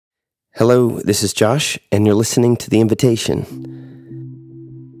Hello, this is Josh, and you're listening to The Invitation.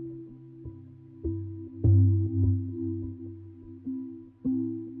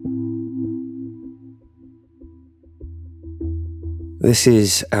 This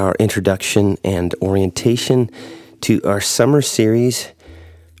is our introduction and orientation to our summer series,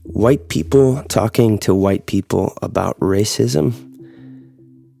 White People Talking to White People About Racism.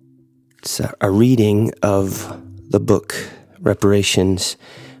 It's a reading of the book, Reparations,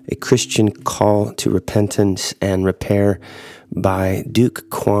 A Christian Call to Repentance and Repair by Duke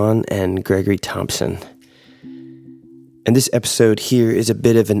Kwon and Gregory Thompson. And this episode here is a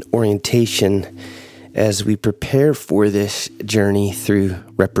bit of an orientation as we prepare for this journey through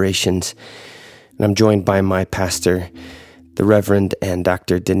reparations. And I'm joined by my pastor, the Reverend and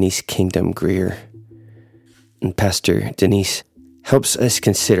Dr. Denise Kingdom Grier. And Pastor Denise helps us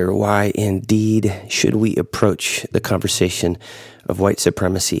consider why indeed should we approach the conversation of white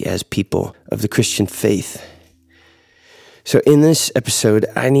supremacy as people of the Christian faith. So in this episode,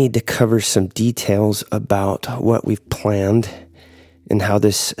 I need to cover some details about what we've planned and how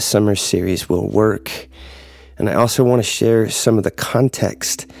this summer series will work. And I also want to share some of the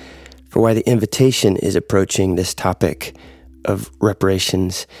context for why the invitation is approaching this topic of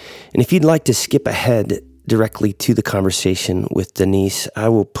reparations. And if you'd like to skip ahead directly to the conversation with Denise, I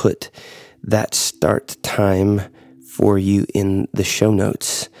will put that start time for you in the show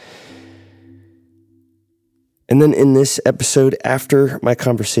notes. And then in this episode, after my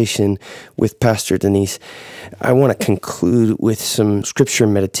conversation with Pastor Denise, I want to conclude with some scripture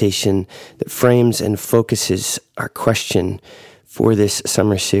meditation that frames and focuses our question for this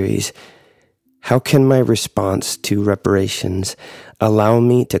summer series. How can my response to reparations allow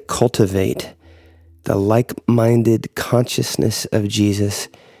me to cultivate the like-minded consciousness of Jesus,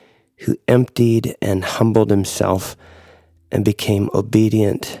 who emptied and humbled himself and became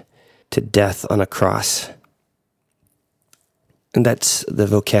obedient to death on a cross? And that's the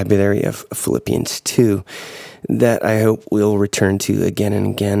vocabulary of Philippians 2 that I hope we'll return to again and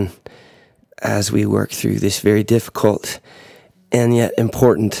again as we work through this very difficult and yet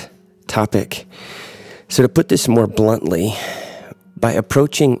important topic. So to put this more bluntly, by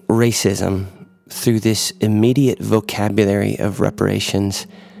approaching racism through this immediate vocabulary of reparations,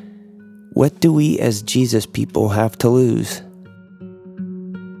 what do we as Jesus people have to lose?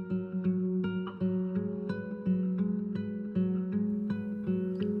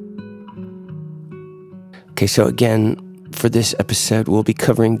 Okay, so again, for this episode, we'll be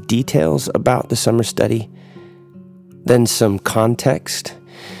covering details about the summer study, then some context,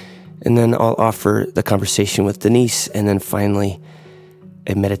 and then I'll offer the conversation with Denise, and then finally,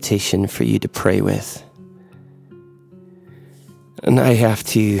 a meditation for you to pray with. And I have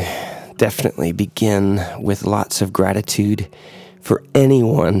to definitely begin with lots of gratitude for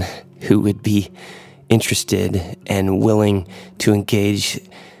anyone who would be interested and willing to engage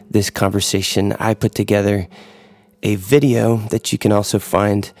this conversation. I put together a video that you can also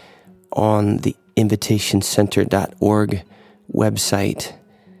find on the invitationcenter.org website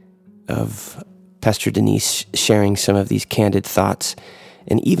of Pastor Denise sharing some of these candid thoughts.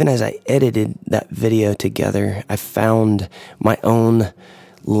 And even as I edited that video together, I found my own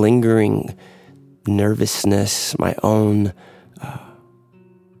lingering nervousness, my own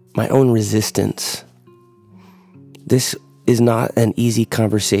resistance. This is not an easy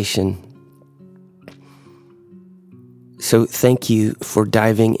conversation. So thank you for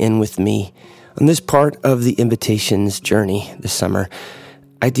diving in with me on this part of the invitation's journey this summer.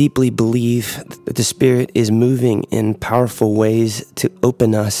 I deeply believe that the Spirit is moving in powerful ways to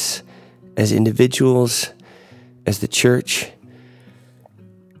open us as individuals, as the church,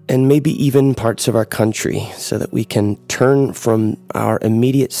 and maybe even parts of our country, so that we can turn from our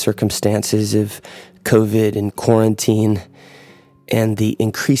immediate circumstances of COVID and quarantine and the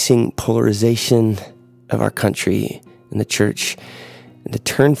increasing polarization of our country and the church, and to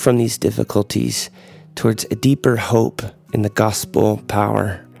turn from these difficulties towards a deeper hope in the gospel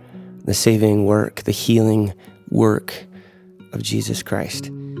power, the saving work, the healing work of Jesus Christ.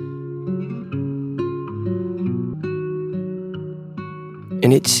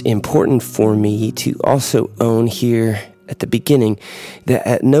 And it's important for me to also own here at the beginning that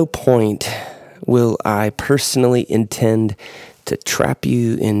at no point will I personally intend to trap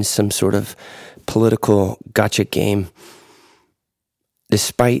you in some sort of political gotcha game.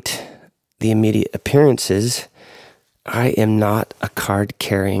 Despite the immediate appearances, I am not a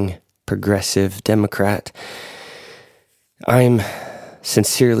card-carrying progressive Democrat. I'm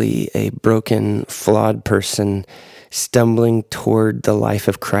sincerely a broken, flawed person stumbling toward the life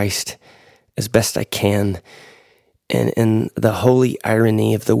of Christ as best I can. And in the holy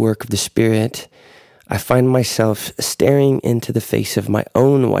irony of the work of the Spirit, I find myself staring into the face of my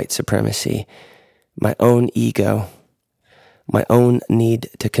own white supremacy, my own ego, my own need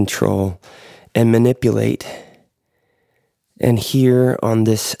to control and manipulate. And here on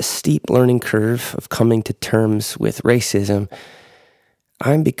this steep learning curve of coming to terms with racism,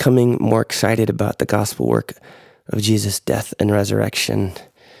 I'm becoming more excited about the gospel work of Jesus' death and resurrection.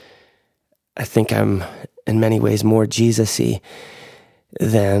 I think I'm in many ways more Jesus-y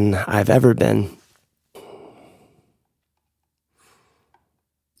than I've ever been.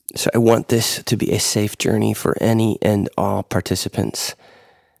 So I want this to be a safe journey for any and all participants.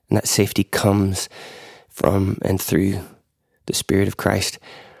 And that safety comes from and through the Spirit of Christ.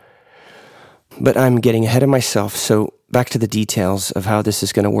 But I'm getting ahead of myself, so back to the details of how this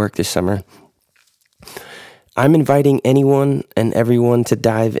is going to work this summer. I'm inviting anyone and everyone to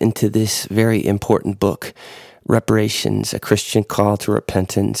dive into this very important book, Reparations, a Christian Call to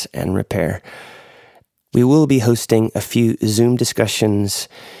Repentance and Repair. We will be hosting a few Zoom discussions,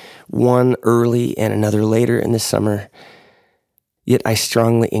 one early and another later in the summer. Yet I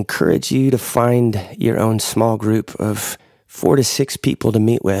strongly encourage you to find your own small group of 4 to 6 people to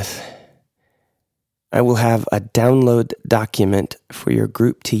meet with. I will have a download document for your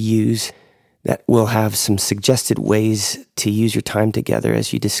group to use that will have some suggested ways to use your time together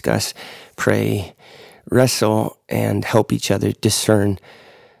as you discuss, pray, wrestle, and help each other discern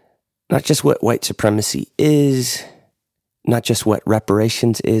not just what white supremacy is, not just what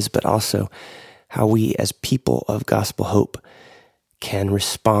reparations is, but also how we as people of gospel hope can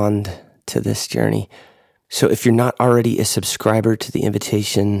respond to this journey. So if you're not already a subscriber to the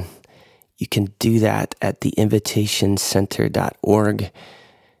invitation, you can do that at theinvitationcenter.org.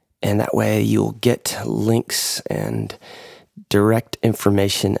 And that way you'll get links and direct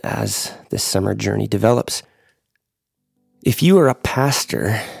information as the summer journey develops. If you are a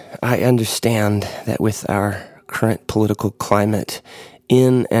pastor, I understand that with our current political climate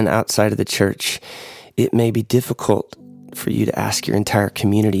in and outside of the church, it may be difficult for you to ask your entire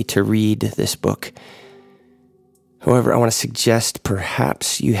community to read this book. However, I want to suggest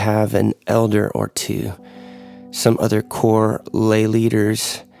perhaps you have an elder or two, some other core lay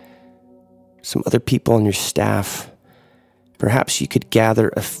leaders, some other people on your staff. Perhaps you could gather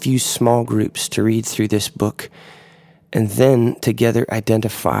a few small groups to read through this book and then together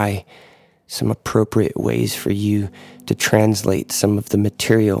identify some appropriate ways for you to translate some of the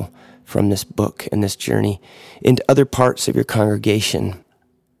material from this book and this journey into other parts of your congregation.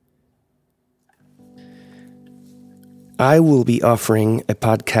 I will be offering a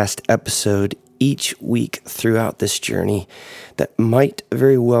podcast episode each week throughout this journey that might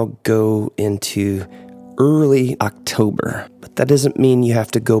very well go into early October, but that doesn't mean you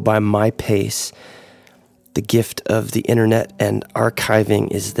have to go by my pace. The gift of the internet and archiving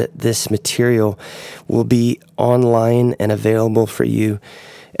is that this material will be online and available for you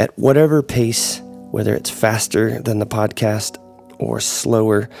at whatever pace, whether it's faster than the podcast or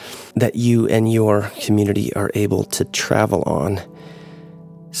slower, that you and your community are able to travel on.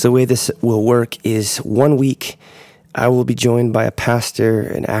 So the way this will work is 1 week, I will be joined by a pastor,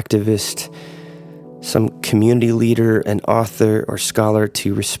 an activist, some community leader, an author or scholar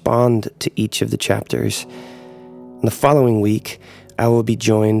to respond to each of the chapters. And the following week, I will be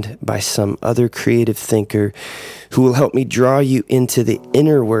joined by some other creative thinker who will help me draw you into the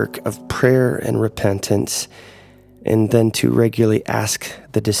inner work of prayer and repentance, and then to regularly ask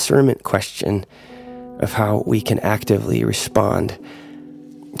the discernment question of how we can actively respond.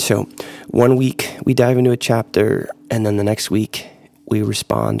 So 1 week, we dive into a chapter, and then the next week, we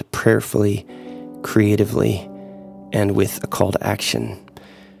respond prayerfully, creatively, and with a call to action.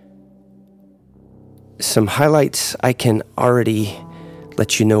 Some highlights I can already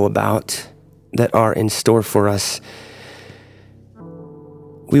let you know about that are in store for us.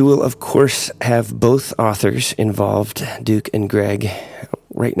 We will, of course, have both authors involved, Duke and Greg.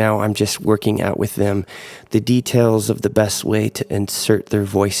 Right now, I'm just working out with them the details of the best way to insert their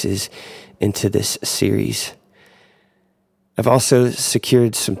voices into this series. I've also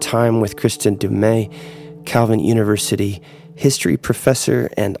secured some time with Kristen Dumais, Calvin University history professor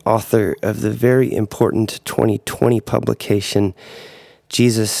and author of the very important 2020 publication,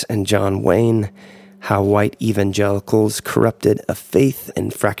 Jesus and John Wayne, How White Evangelicals Corrupted a Faith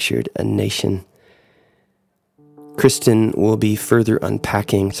and Fractured a Nation. Kristen will be further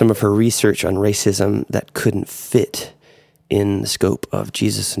unpacking some of her research on racism that couldn't fit in the scope of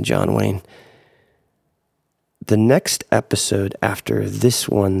Jesus and John Wayne. The next episode after this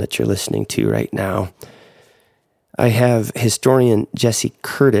one that you're listening to right now, I have historian Jesse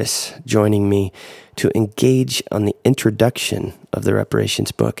Curtis joining me to engage on the introduction of the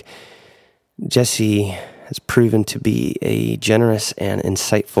Reparations book. Jesse has proven to be a generous and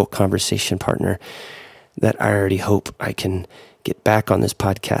insightful conversation partner that I already hope I can get back on this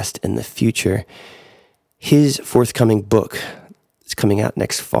podcast in the future. His forthcoming book, that's coming out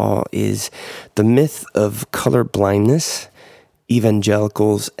next fall, is The Myth of Color Blindness,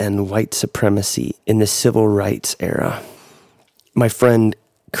 Evangelicals and White Supremacy in the Civil Rights Era. My friend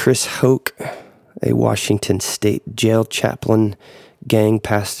Chris Hoke, a Washington State jail chaplain, gang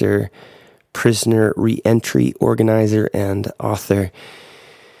pastor, prisoner reentry organizer, and author.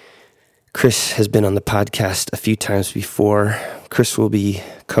 Chris has been on the podcast a few times before. Chris will be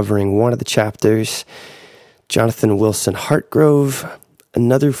covering one of the chapters. Jonathan Wilson Hartgrove,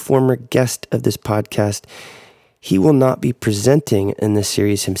 another former guest of this podcast. He will not be presenting in this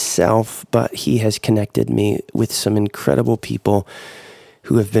series himself, but he has connected me with some incredible people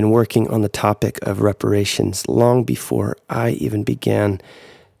who have been working on the topic of reparations long before I even began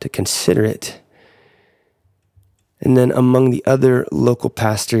to consider it. And then among the other local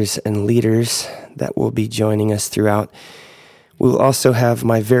pastors and leaders that will be joining us throughout, we will also have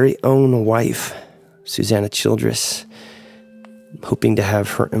my very own wife, Susanna Childress. I'm hoping to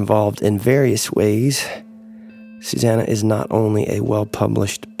have her involved in various ways. Susanna is not only a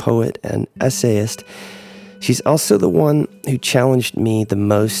well-published poet and essayist, she's also the one who challenged me the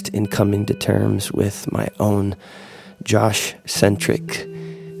most in coming to terms with my own Josh-centric,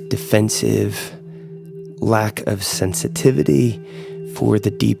 defensive lack of sensitivity for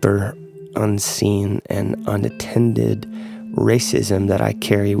the deeper, unseen, and unattended racism that I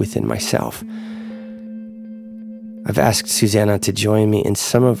carry within myself. I've asked Susanna to join me in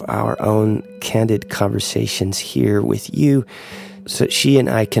some of our own candid conversations here with you so that she and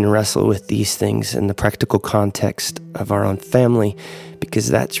I can wrestle with these things in the practical context of our own family, because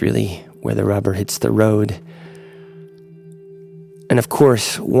that's really where the rubber hits the road. And of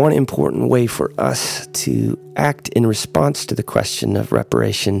course, one important way for us to act in response to the question of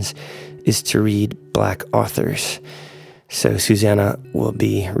reparations is to read Black authors. So Susanna will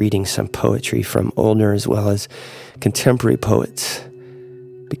be reading some poetry from older as well as contemporary poets,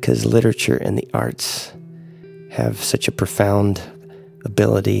 because literature and the arts have such a profound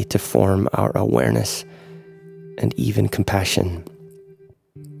ability to form our awareness and even compassion.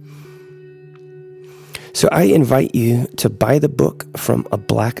 So I invite you to buy the book from a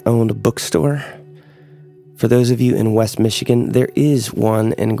Black-owned bookstore. For those of you in West Michigan, there is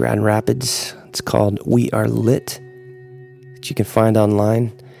one in Grand Rapids. It's called We Are Lit, that you can find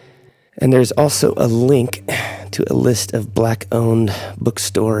online. And there's also a link to a list of Black-owned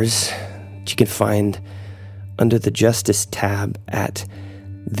bookstores that you can find under the Justice tab at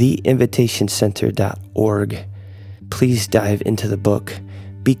theinvitationcenter.org. Please dive into the book.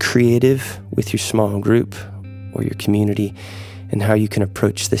 Be creative with your small group or your community and how you can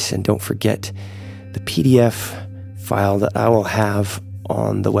approach this. And don't forget the PDF file that I will have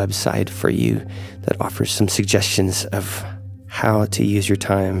on the website for you that offers some suggestions of how to use your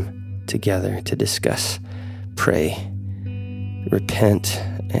time together to discuss, pray, repent,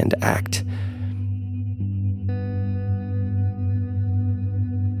 and act.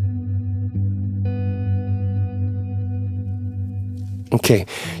 Okay,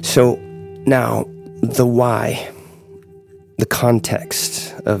 so now the why, the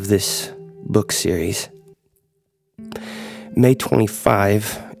context of this book series. May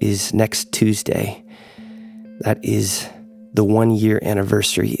 25 is next Tuesday. That is the 1-year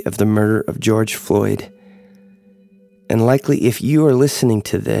anniversary of the murder of George Floyd. And likely if you are listening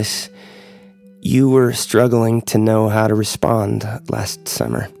to this, you were struggling to know how to respond last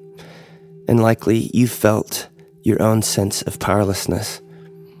summer. And likely you felt your own sense of powerlessness.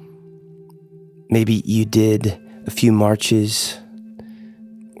 Maybe you did a few marches,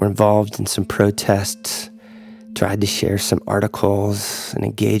 were involved in some protests, tried to share some articles and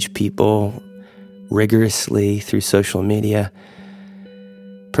engage people rigorously through social media.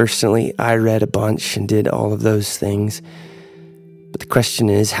 Personally, I read a bunch and did all of those things. But the question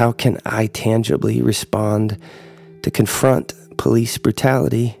is, how can I tangibly respond to confront police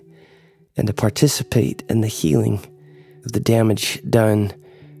brutality and to participate in the healing of the damage done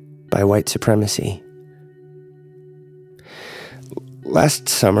by white supremacy? Last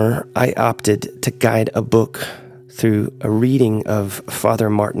summer, I opted to guide a book through a reading of Father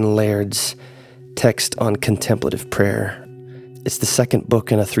Martin Laird's text on contemplative prayer. It's the second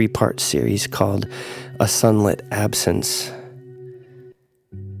book in a 3-part series called A Sunlit Absence.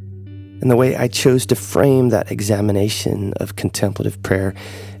 And the way I chose to frame that examination of contemplative prayer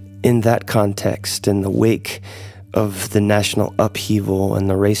in that context, in the wake of the national upheaval and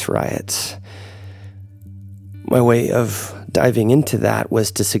the race riots. My way of diving into that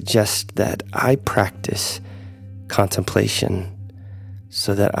was to suggest that I practice contemplation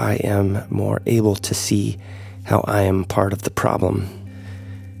so that I am more able to see how I am part of the problem.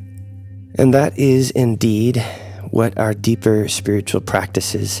 And that is indeed what our deeper spiritual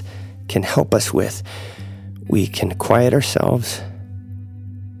practices can help us with. We can quiet ourselves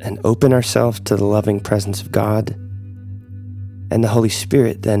and open ourselves to the loving presence of God, and the Holy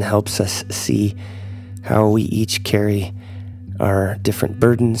Spirit then helps us see how we each carry our different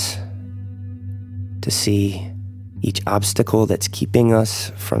burdens, to see each obstacle that's keeping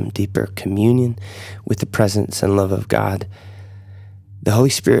us from deeper communion with the presence and love of God. The Holy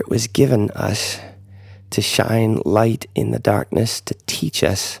Spirit was given us to shine light in the darkness, to teach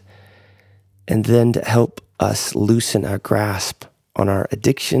us, and then to help us loosen our grasp on our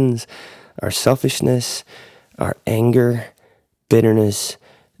addictions, our selfishness, our anger, bitterness,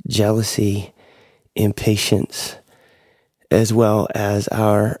 jealousy, impatience, as well as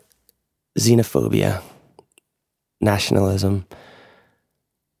our xenophobia, nationalism,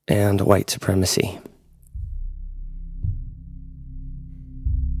 and white supremacy.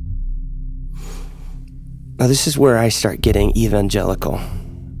 Now, this is where I start getting evangelical.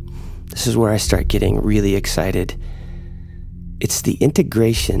 This is where I start getting really excited. It's the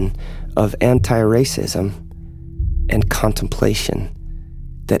integration of anti-racism and contemplation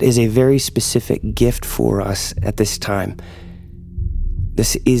that is a very specific gift for us at this time.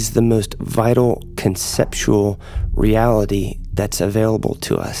 This is the most vital conceptual reality that's available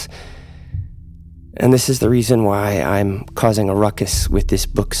to us. And this is the reason why I'm causing a ruckus with this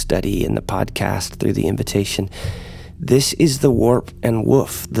book study and the podcast through the invitation. This is the warp and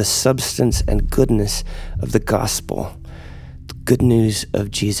woof, the substance and goodness of the gospel, the good news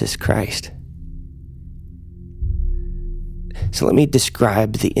of Jesus Christ. So let me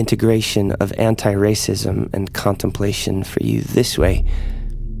describe the integration of anti-racism and contemplation for you this way.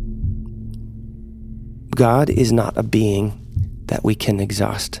 God is not a being that we can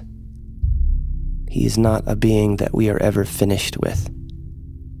exhaust. He is not a being that we are ever finished with.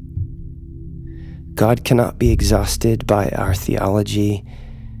 God cannot be exhausted by our theology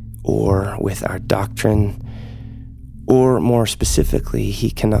or with our doctrine, or more specifically,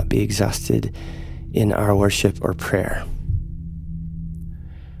 he cannot be exhausted in our worship or prayer.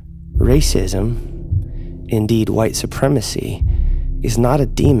 Racism, indeed white supremacy, is not a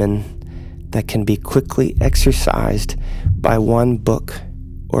demon that can be quickly exorcised by one book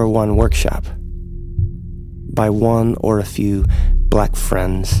or one workshop, by one or a few black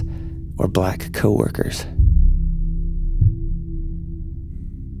friends or black coworkers.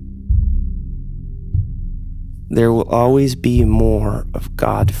 There will always be more of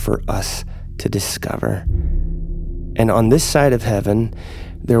God for us to discover. And on this side of heaven,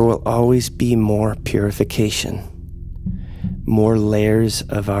 there will always be more purification, more layers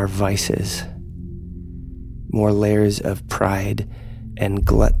of our vices, more layers of pride and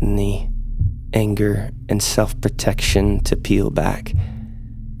gluttony, anger and self-protection to peel back.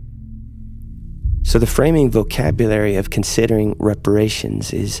 So the framing vocabulary of considering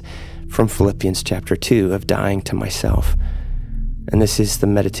reparations is from Philippians chapter 2 of dying to myself. And this is the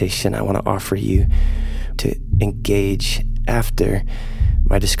meditation I want to offer you to engage after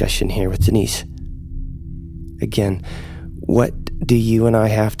my discussion here with Denise. Again, what do you and I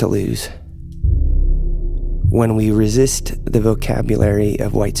have to lose when we resist the vocabulary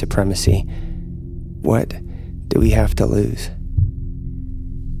of white supremacy? What do we have to lose?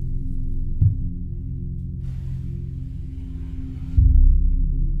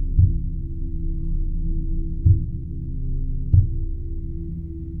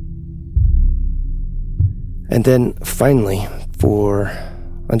 And then finally, for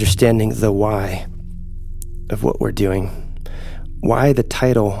understanding the why of what we're doing, why the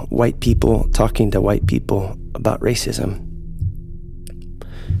title, White People Talking to White People About Racism?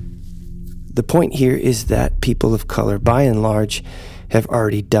 The point here is that people of color, by and large, have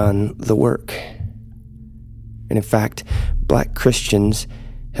already done the work. And in fact, black Christians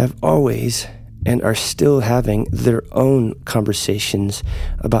have always and are still having their own conversations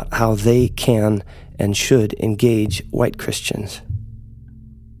about how they can and should engage white Christians.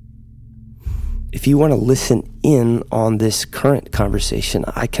 If you want to listen in on this current conversation,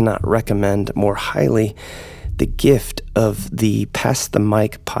 I cannot recommend more highly the gift of the Pass the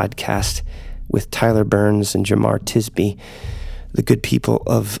Mic podcast with Tyler Burns and Jamar Tisby, the good people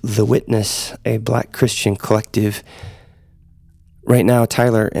of The Witness, a black Christian collective. Right now,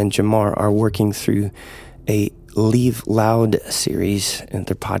 Tyler and Jamar are working through a Leave Loud series in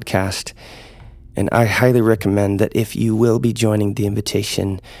their podcast. And I highly recommend that if you will be joining the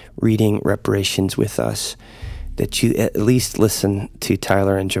invitation, reading Reparations with us, that you at least listen to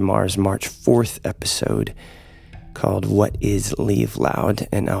Tyler and Jamar's March 4th episode called What is Leave Loud?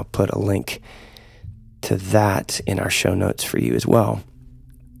 And I'll put a link to that in our show notes for you as well.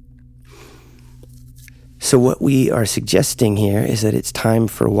 So what we are suggesting here is that it's time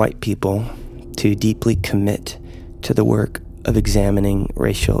for white people to deeply commit to the work of examining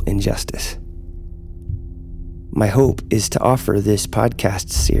racial injustice. My hope is to offer this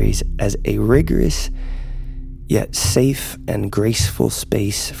podcast series as a rigorous yet safe and graceful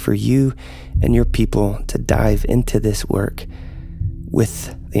space for you and your people to dive into this work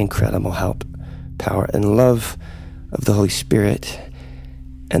with the incredible help, power, and love of the Holy Spirit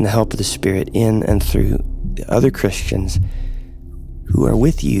and the help of the Spirit in and through the other Christians who are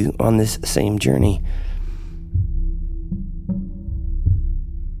with you on this same journey.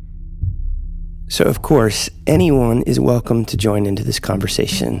 So, of course, anyone is welcome to join into this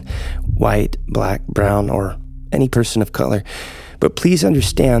conversation, white, black, brown, or any person of color. But please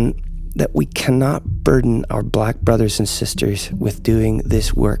understand that we cannot burden our black brothers and sisters with doing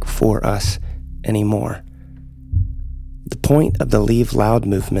this work for us anymore. The point of the Leave Loud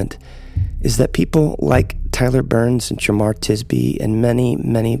movement is that people like Tyler Burns and Jamar Tisby and many,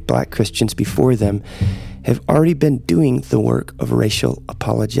 many black Christians before them have already been doing the work of racial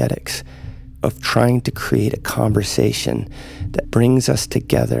apologetics, of trying to create a conversation that brings us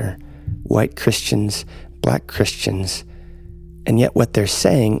together, white Christians, black Christians. And yet what they're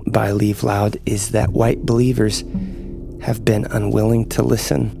saying by Leave Loud is that white believers have been unwilling to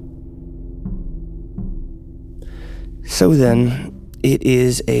listen. So then, it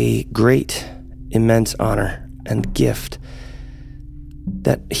is a great, immense honor and gift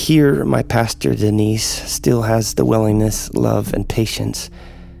that here my pastor Denise still has the willingness, love, and patience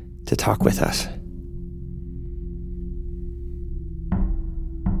to talk with us.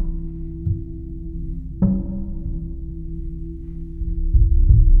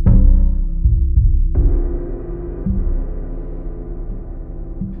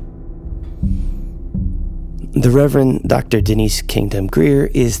 The Reverend Dr. Denise Kingdom Grier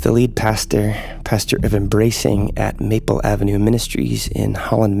is the lead pastor of Embracing at Maple Avenue Ministries in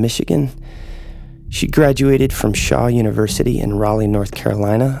Holland, Michigan. She graduated from Shaw University in Raleigh, North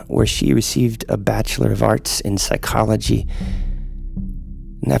Carolina, where she received a Bachelor of Arts in Psychology.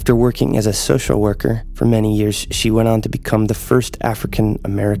 And after working as a social worker for many years, she went on to become the first African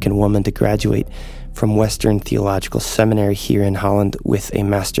American woman to graduate from Western Theological Seminary here in Holland with a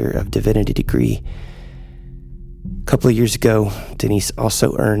Master of Divinity degree. A couple of years ago, Denise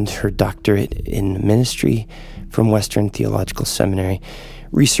also earned her doctorate in ministry from Western Theological Seminary,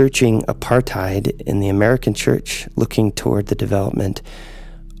 researching apartheid in the American church, looking toward the development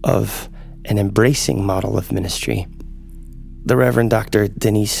of an embracing model of ministry. The Reverend Dr.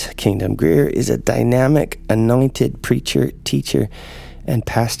 Denise Kingdom Grier is a dynamic, anointed preacher, teacher, and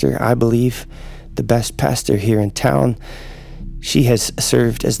pastor. I believe the best pastor here in town. She has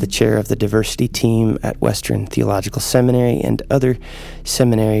served as the chair of the diversity team at Western Theological Seminary and other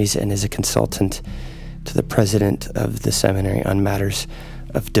seminaries and is a consultant to the president of the seminary on matters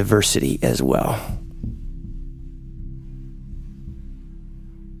of diversity as well.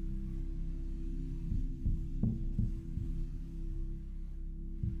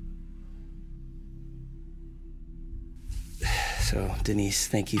 So, Denise,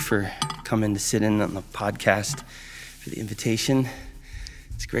 thank you for coming to sit in on the podcast, for the invitation.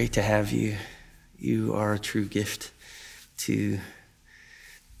 It's great to have you. You are a true gift to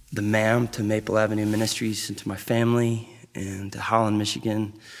the MAM, to Maple Avenue Ministries, and to my family, and to Holland,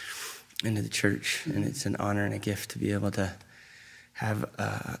 Michigan, and to the church. And it's an honor and a gift to be able to have,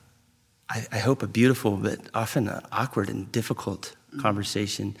 I hope, a beautiful but often an awkward and difficult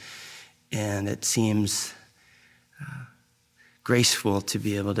conversation. And it seems graceful to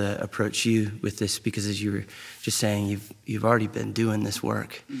be able to approach you with this, because as you were just saying, you've already been doing this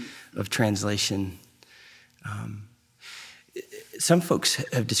work of translation. Some folks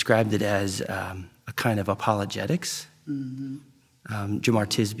have described it as a kind of apologetics. Mm-hmm. Jamar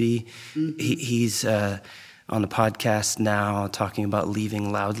Tisby, mm-hmm. he's on the podcast now talking about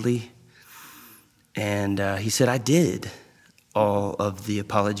leaving loudly. And he said, I did all of the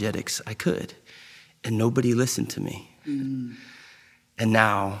apologetics I could, and nobody listened to me. Mm. And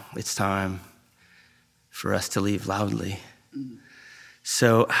now it's time for us to leave loudly. Mm.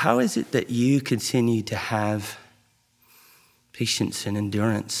 So how is it that you continue to have patience and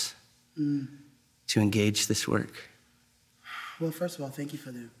endurance to engage this work? Well, first of all, thank you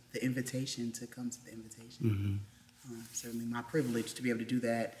for the invitation to come to the invitation. Mm-hmm. Certainly my privilege to be able to do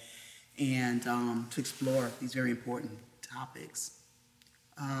that and to explore these very important topics.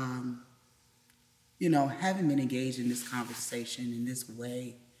 Having been engaged in this conversation in this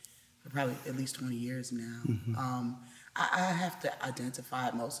way for probably at least 20 years now, I have to identify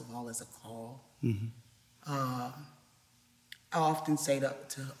it most of all as a call. I often say to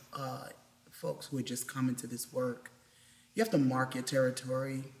folks who are just coming to this work, you have to mark your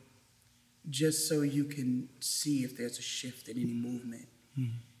territory just so you can see if there's a shift in any movement.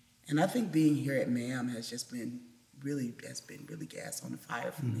 And I think being here at MAM has been really gas on the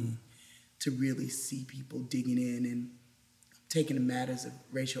fire for me to really see people digging in and taking the matters of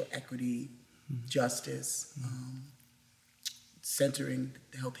racial equity, justice, centering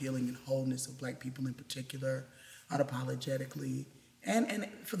the health, healing, and wholeness of Black people in particular, unapologetically, and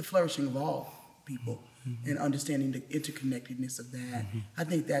for the flourishing of all people, and understanding the interconnectedness of that. I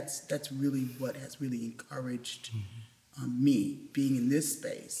think that's really what has really encouraged me being in this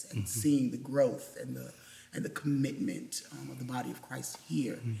space and seeing the growth and the commitment of the body of Christ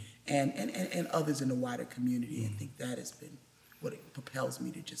here and others in the wider community. I think that has been what it propels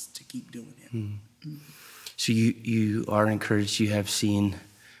me to keep doing it. So you are encouraged. You have seen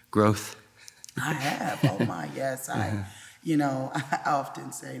growth. I have. Oh my, yes. I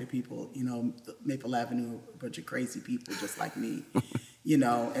often say to people, Maple Avenue, a bunch of crazy people just like me,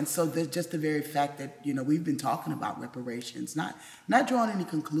 and so there's just the very fact that, we've been talking about reparations, not drawing any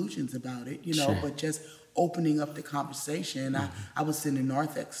conclusions about it, sure, but just opening up the conversation. I was sitting in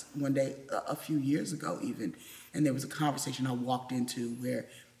Narthex one day a few years ago even, and there was a conversation I walked into where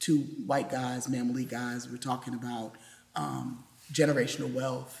two white guys, Mamali guys, were talking about generational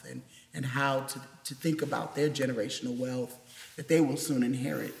wealth and how to think about their generational wealth that they will soon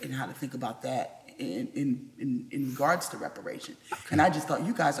inherit and how to think about that in regards to reparation. Okay. And I just thought,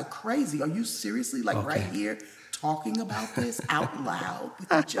 you guys are crazy. Are you seriously right here talking about this out loud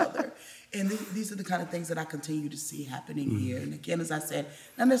with each other? And these are the kind of things that I continue to see happening here. And again, as I said,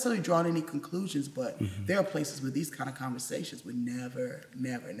 not necessarily drawing any conclusions, but there are places where these kind of conversations would never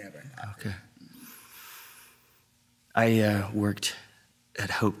happen. Okay. I worked at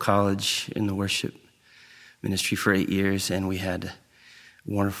Hope College in the worship ministry for 8 years, and we had a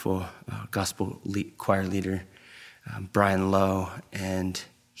wonderful gospel choir leader, Brian Lowe, and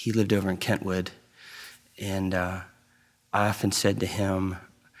he lived over in Kentwood. And I often said to him,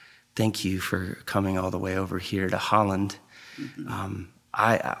 thank you for coming all the way over here to Holland. I'm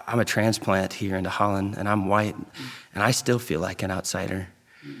a transplant here into Holland, and I'm white, and I still feel like an outsider.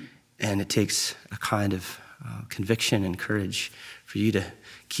 And it takes a kind of conviction and courage for you to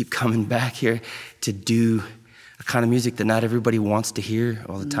keep coming back here to do a kind of music that not everybody wants to hear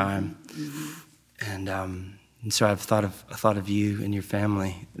all the time. And so I've thought of you and your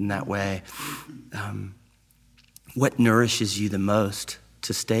family in that way. What nourishes you the most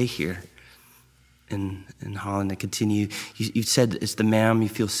to stay here in Holland and continue? You said it's the MAM, you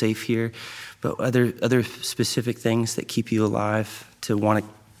feel safe here, but other specific things that keep you alive to want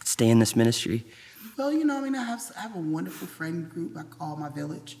to stay in this ministry? Well, I have a wonderful friend group I call my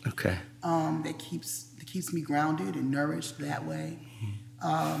village. Okay. That keeps me grounded and nourished that way.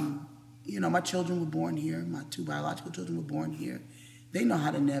 My children were born here. My 2 biological children were born here. They know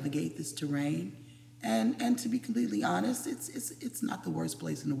how to navigate this terrain. And to be completely honest, it's not the worst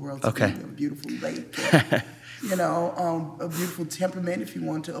place in the world to be. A beautiful lake, a beautiful temperament if you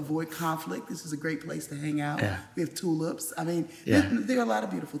want to avoid conflict. This is a great place to hang out. Yeah. We have tulips. I mean, there are a lot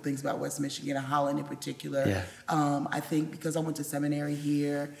of beautiful things about West Michigan and Holland in particular. Yeah. I think because I went to seminary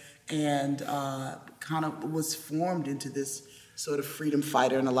here and kind of was formed into this sort of freedom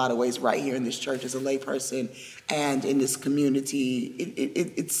fighter in a lot of ways right here in this church as a layperson and in this community.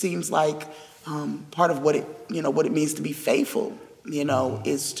 It seems like part of what it means to be faithful,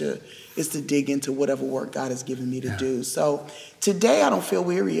 is to dig into whatever work God has given me to do. So today I don't feel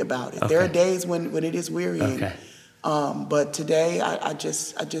weary about it. Okay. There are days when it is wearying. Okay. But today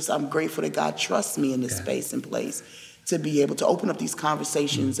I'm grateful that God trusts me in this space and place to be able to open up these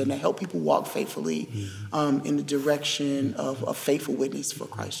conversations and to help people walk faithfully in the direction of a faithful witness for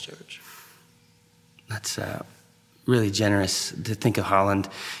Christ Church. That's really generous to think of Holland.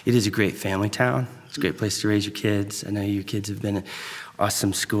 It is a great family town. It's a great place to raise your kids. I know your kids have been at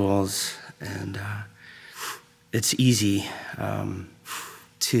awesome schools, and it's easy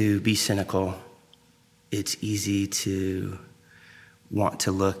to be cynical. It's easy to want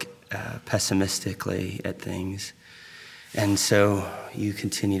to look pessimistically at things. And so you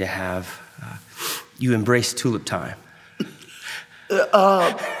continue to have, you embrace tulip time.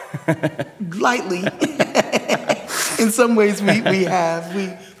 Lightly. In some ways, we have.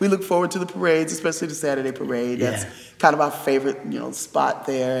 We look forward to the parades, especially the Saturday parade. That's kind of our favorite, spot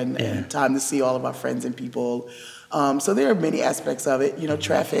there, and time to see all of our friends and people. So there are many aspects of it.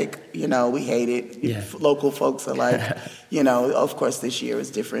 Traffic, we hate it. Yeah. Local folks are like, of course this year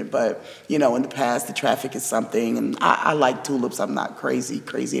is different, but, in the past, the traffic is something. And I like tulips. I'm not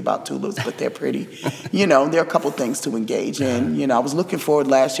crazy about tulips, but they're pretty. There are a couple things to engage in. I was looking forward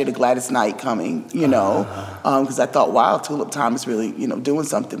last year to Gladys Knight coming, because I thought, wow, tulip time is really, doing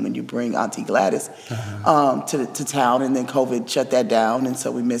something when you bring Auntie Gladys to town. And then COVID shut that down, and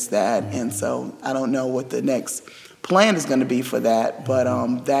so we missed that. And so I don't know what the next plan is going to be for that, but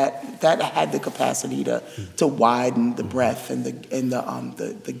that had the capacity to widen the breadth and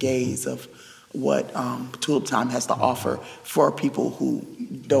the gaze of what tulip time has to offer for people who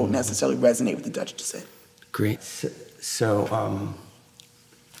don't necessarily resonate with the Dutch descent. Great. So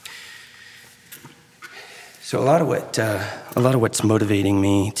a lot of what's motivating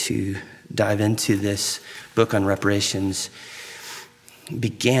me to dive into this book on reparations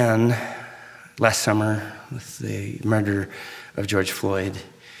began last summer with the murder of George Floyd.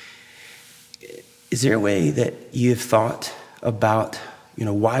 Is there a way that you have thought about,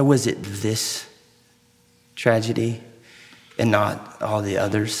 why was it this tragedy and not all the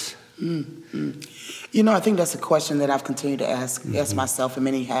others? Mm-hmm. I think that's a question that I've continued to ask myself, and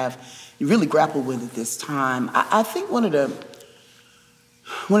many have really grappled with at this time. I think one of the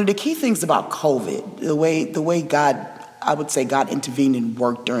key things about COVID, the way God intervened and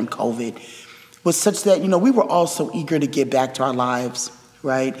worked during COVID, was such that, we were all so eager to get back to our lives,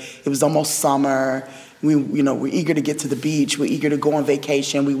 right? It was almost summer. We're eager to get to the beach. We're eager to go on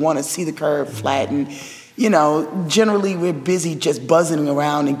vacation. We want to see the curve flatten. Generally we're busy just buzzing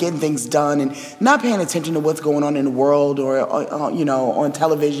around and getting things done and not paying attention to what's going on in the world or on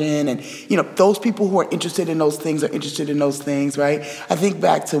television. And, those people who are interested in those things are interested in those things, right? I think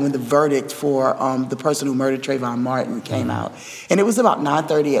back to when the verdict for the person who murdered Trayvon Martin came out. And it was about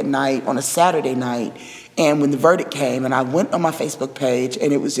 9:30 at night on a Saturday night. And when the verdict came, and I went on my Facebook page,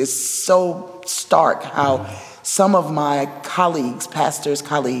 and it was just so stark how some of my pastors'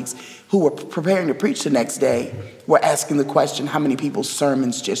 colleagues, who were preparing to preach the next day, were asking the question, how many people's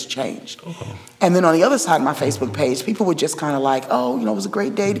sermons just changed? And then on the other side of my Facebook page, people were just kind of like, it was a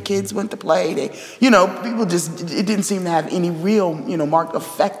great day. The kids went to play. People just, it didn't seem to have any real, marked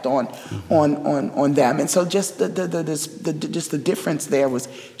effect on them. And so just the difference there was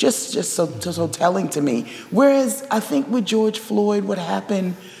just so telling to me. Whereas I think with George Floyd, what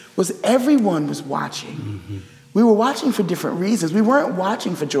happened was everyone was watching. Mm-hmm. We were watching for different reasons. We weren't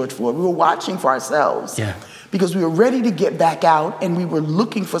watching for George Floyd. We were watching for ourselves. Yeah. Because we were ready to get back out, and we were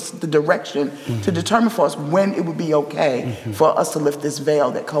looking for the direction to determine for us when it would be okay for us to lift this veil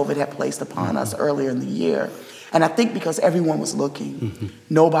that COVID had placed upon us earlier in the year. And I think because everyone was looking,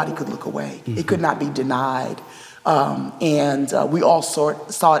 nobody could look away. It could not be denied. And we all saw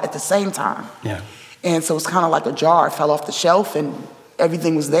it at the same time. Yeah. And so it's kind of like a jar. It fell off the shelf, and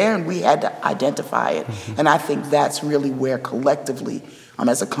everything was there, and we had to identify it. And I think that's really where collectively,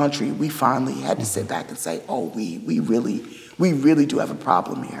 as a country, we finally had to sit back and say, we really do have a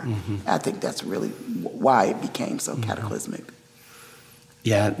problem here. I think that's really why it became so cataclysmic.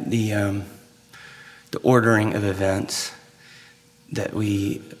 Yeah, the ordering of events that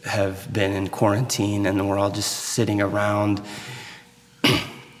we have been in quarantine, and we're all just sitting around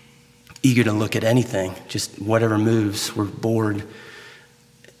eager to look at anything, just whatever moves, we're bored.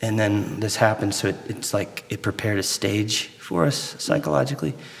 And then this happened, so it's like it prepared a stage for us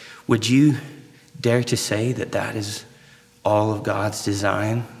psychologically. Would you dare to say that is all of God's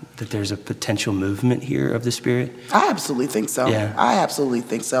design, that there's a potential movement here of the Spirit? I absolutely think so. Yeah. I absolutely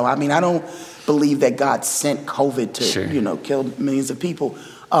think so. I mean, I don't believe that God sent COVID to, kill millions of people.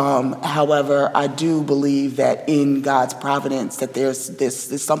 However, I do believe that in God's providence that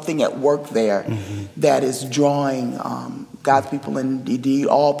there's something at work there that is drawing God's people, and indeed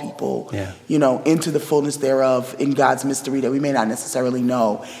all people, into the fullness thereof in God's mystery that we may not necessarily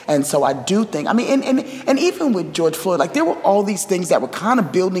know. And so I do think, and even with George Floyd, like there were all these things that were kind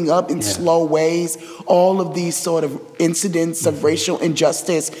of building up in slow ways, all of these sort of incidents of racial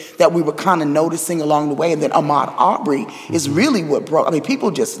injustice that we were kind of noticing along the way. And then Ahmaud Arbery is really what broke. People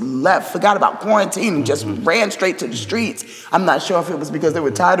just left, forgot about quarantine, and just ran straight to the streets. I'm not sure if it was because they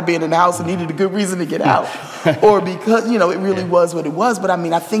were tired of being in the house and needed a good reason to get out, or because, it really was what it was. But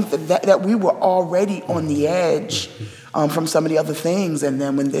I think that we were already on the edge from some of the other things. And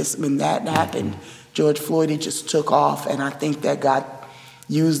then when that happened, George Floyd, it just took off. And I think that God,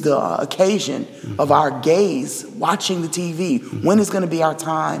 use the occasion of our gaze, watching the TV. When is going to be our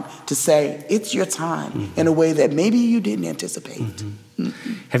time to say, it's your time, in a way that maybe you didn't anticipate?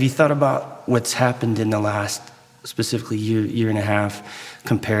 Have you thought about what's happened in the last, specifically year and a half,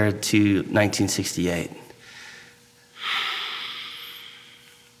 compared to 1968?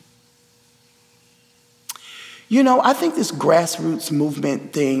 You know, I think this grassroots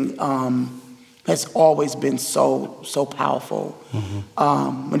movement thing has always been so powerful.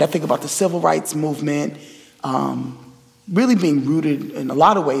 When I think about the civil rights movement, really being rooted in a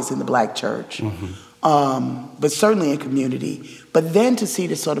lot of ways in the Black church, but certainly in community. But then to see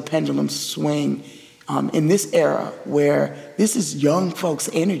this sort of pendulum swing in this era where this is young folks'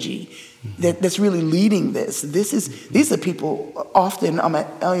 energy that's really leading this. These are people often on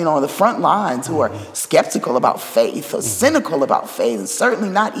the front lines who are skeptical about faith or cynical about faith and certainly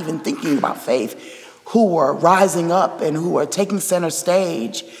not even thinking about faith, who are rising up and who are taking center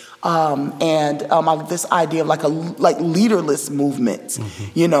stage. This idea of like leaderless movements,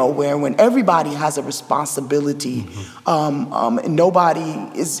 where when everybody has a responsibility, nobody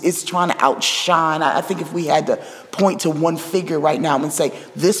is trying to outshine. I think if we had to point to one figure right now and say,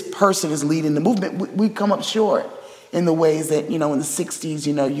 this person is leading the movement, we come up short in the ways that, in the 60s,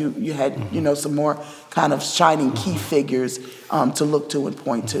 you had, some more kind of shining key figures to look to and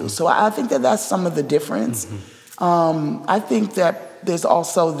point to. So I think that that's some of the difference. I think that there's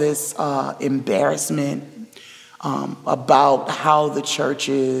also this embarrassment about how the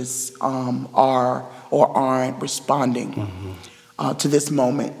churches are or aren't responding to this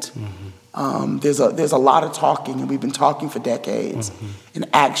moment. There's a lot of talking, and we've been talking for decades, and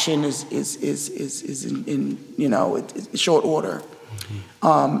action is in short order.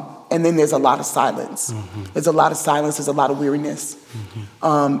 And then there's a lot of silence. There's a lot of silence. There's a lot of weariness.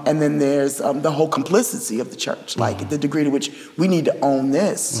 And then there's the whole complicity of the church, like the degree to which we need to own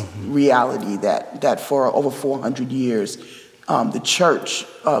this reality that for over 400 years, the church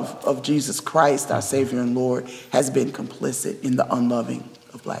of Jesus Christ, our Savior and Lord, has been complicit in the unloving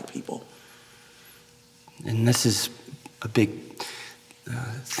of Black people. And this is a big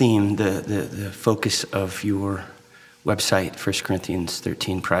theme, the focus of your website, 1 Corinthians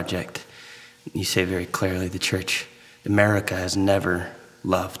 13 Project. You say very clearly the church, America, has never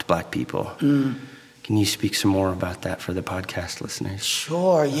loved Black people. Can you speak some more about that for the podcast listeners?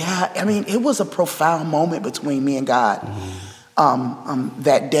 Sure, yeah. I mean, it was a profound moment between me and God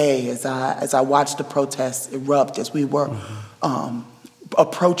that day as I watched the protests erupt as we were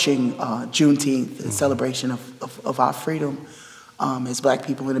approaching Juneteenth, the celebration of our freedom as Black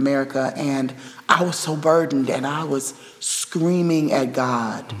people in America. And I was so burdened, and I was screaming at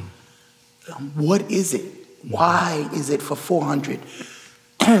God, what is it? Why is it for over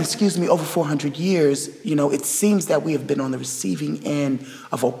 400 years, it seems that we have been on the receiving end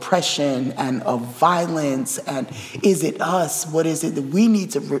of oppression and of violence. And is it us? What is it that we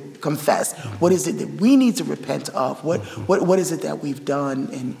need to confess? What is it that we need to repent of? What is it that we've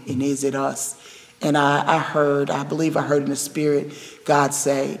done? And is it us? And I believe I heard in the Spirit God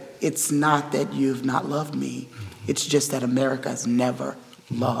say, it's not that you've not loved me. It's just that America has never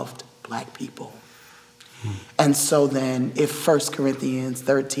loved Black people. And so then if 1 Corinthians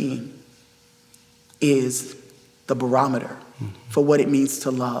 13 is the barometer for what it means to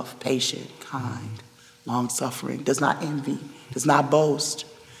love, patient, kind, long-suffering, does not envy, does not boast,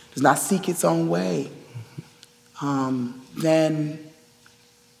 does not seek its own way, then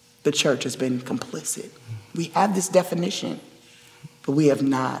the church has been complicit. We have this definition, but we have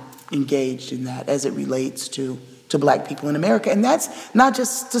not engaged in that as it relates to Black people in America. And that's not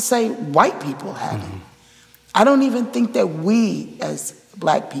just to say white people haven't. I don't even think that we as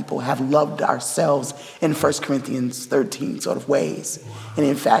Black people have loved ourselves in 1 Corinthians 13 sort of ways. And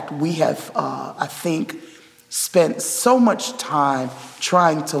in fact, we have, I think, spent so much time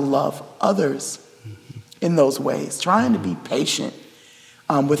trying to love others in those ways, trying to be patient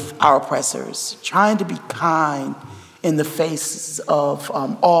with our oppressors, trying to be kind in the face of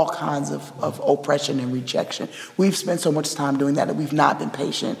all kinds of oppression and rejection. We've spent so much time doing that we've not been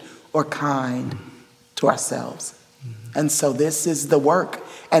patient or kind to ourselves. And so this is the work.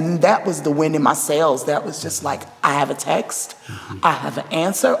 And that was the wind in my sails. That was just like, I have a text, I have an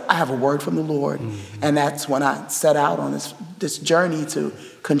answer, I have a word from the Lord. And that's when I set out on this journey to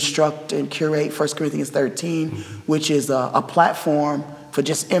construct and curate 1 Corinthians 13, which is a platform for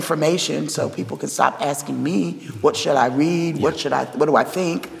just information so people can stop asking me, what should I read? What do I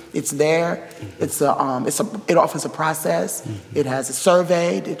think? It's there. It offers a process. It has a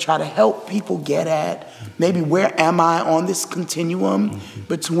survey to try to help people get at maybe where am I on this continuum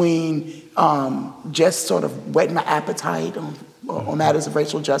between just sort of whetting my appetite on matters of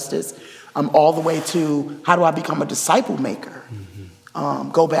racial justice, all the way to how do I become a disciple maker?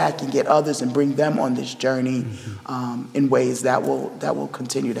 Go back and get others and bring them on this journey in ways that will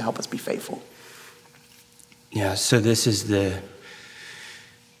continue to help us be faithful. Yeah, so this is the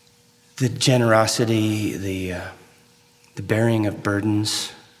generosity, the bearing of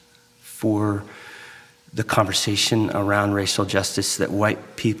burdens for the conversation around racial justice that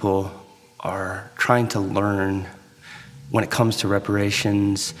white people are trying to learn when it comes to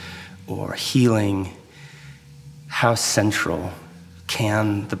reparations or healing. How central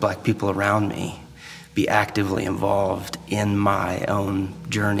can the Black people around me be actively involved in my own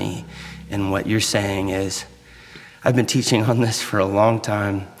journey? And what you're saying is, I've been teaching on this for a long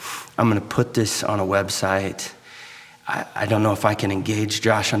time. I'm going to put this on a website. I don't know if I can engage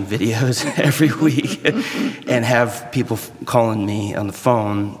Josh on videos every week and have people calling me on the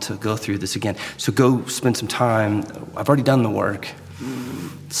phone to go through this again. So go spend some time. I've already done the work.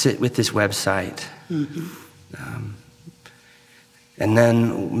 Sit with this website. And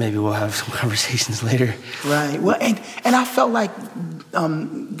then maybe we'll have some conversations later. Right. Well, and I felt like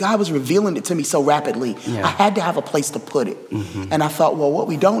God was revealing it to me so rapidly. Yeah. I had to have a place to put it. And I thought, well, what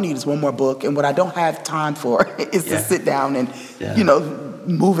we don't need is one more book. And what I don't have time for is to sit down and,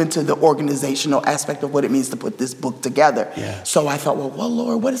 move into the organizational aspect of what it means to put this book together. Yeah. So I thought, well,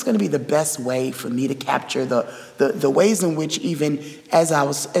 Lord, what is going to be the best way for me to capture the ways in which, even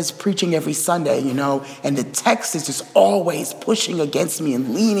as preaching every Sunday, and the text is just always pushing against me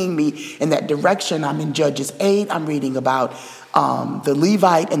and leaning me in that direction. I'm in Judges 8. I'm reading about the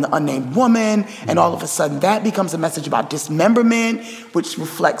Levite and the unnamed woman, and all of a sudden that becomes a message about dismemberment, which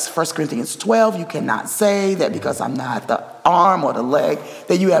reflects 1 Corinthians 12. You cannot say that because I'm not the arm or the leg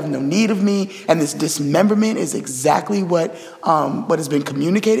that you have no need of me. And this dismemberment is exactly what has been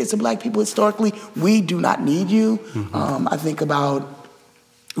communicated to Black people historically. We do not need you. I think about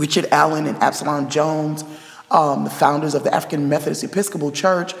Richard Allen and Absalom Jones, the founders of the African Methodist Episcopal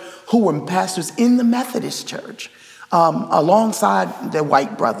Church, who were pastors in the Methodist Church. Alongside their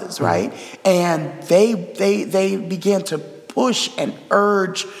white brothers, right? And they began to push and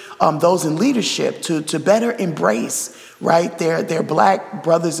urge those in leadership to better embrace, right, their Black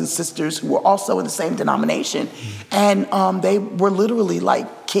brothers and sisters who were also in the same denomination. And they were literally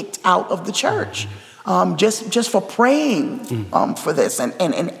like kicked out of the church just for praying for this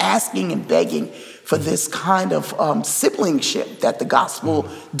and asking and begging for this kind of siblingship that the gospel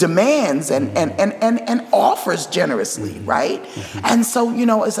demands and offers generously, right? And so,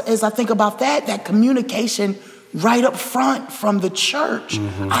 as I think about that communication right up front from the church,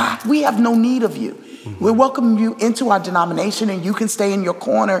 we have no need of you. We welcome you into our denomination and you can stay in your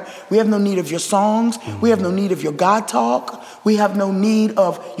corner. We have no need of your songs. We have no need of your God talk. We have no need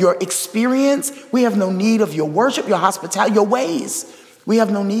of your experience. We have no need of your worship, your hospitality, your ways. We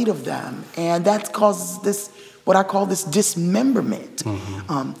have no need of them. And that causes this, what I call this dismemberment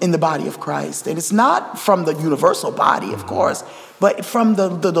in the body of Christ. And it's not from the universal body, of course, but from the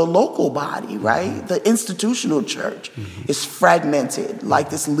local body, right? The institutional church is fragmented like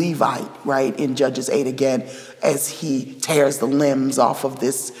this Levite, right? In Judges 8 again, as he tears the limbs off of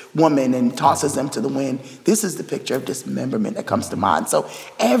this woman and tosses them to the wind. This is the picture of dismemberment that comes to mind. So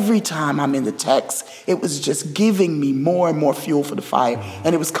every time I'm in the text, it was just giving me more and more fuel for the fire.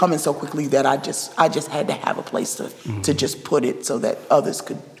 And it was coming so quickly that I just had to have a place to just put it so that others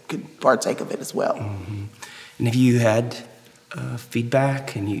could partake of it as well. And have you had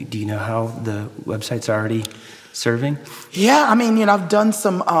feedback? And do you know how the website's already serving? Yeah, I mean, I've done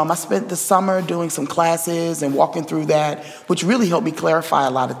some, I spent the summer doing some classes and walking through that, which really helped me clarify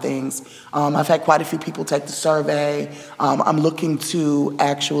a lot of things. I've had quite a few people take the survey. I'm looking to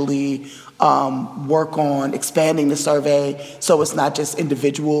actually work on expanding the survey so it's not just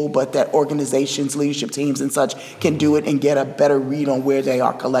individual, but that organizations, leadership teams and such can do it and get a better read on where they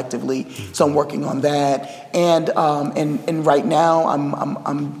are collectively. So I'm working on that. And right now I'm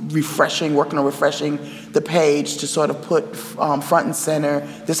working on refreshing the page to sort of put front and center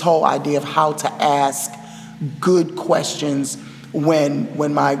this whole idea of how to ask good questions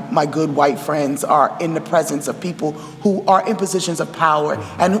when my good white friends are in the presence of people who are in positions of power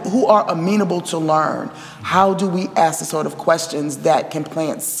and who are amenable to learn. How do we ask the sort of questions that can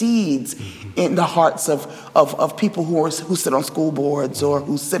plant seeds in the hearts of people who sit on school boards or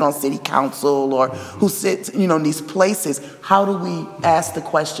who sit on city council or who sit, in these places? How do we ask the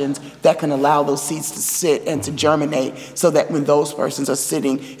questions that can allow those seeds to sit and to germinate so that when those persons are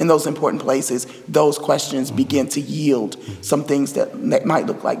sitting in those important places, those questions begin to yield some things that might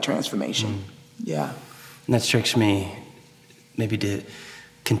look like transformation? Yeah. And that strikes me, maybe to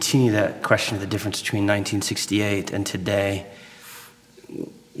continue that question of the difference between 1968 and today.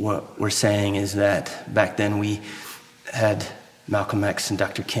 what we're saying is that back then we had Malcolm X and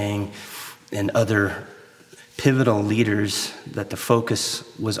Dr. King and other pivotal leaders that the focus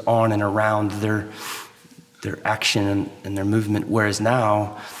was on and around their action and their movement, whereas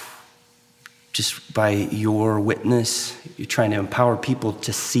now, just by your witness, you're trying to empower people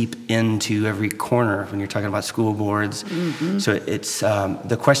to seep into every corner when you're talking about school boards. Mm-hmm. So it's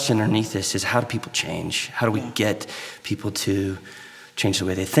the question underneath this is, how do people change? How do we get people to change the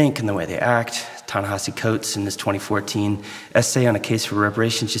way they think and the way they act? Ta-Nehisi Coates, in this 2014 essay on a case for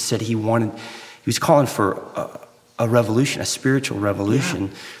reparations, just said he was calling for a revolution, a spiritual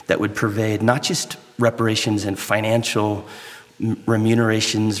revolution that would pervade not just reparations and financial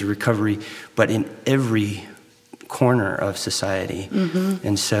remunerations, recovery, but in every corner of society. Mm-hmm.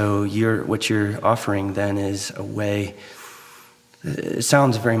 And so what you're offering then is a way. It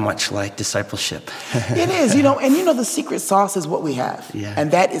sounds very much like discipleship. It is, and the secret sauce is what we have. Yeah.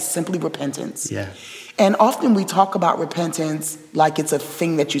 And that is simply repentance. Yeah. And often we talk about repentance like it's a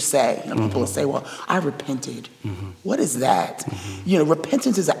thing that you say. People will say, well, I repented. Mm-hmm. What is that? Mm-hmm.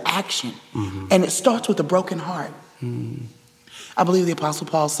 Repentance is an action. Mm-hmm. And it starts with a broken heart. Mm-hmm. I believe the Apostle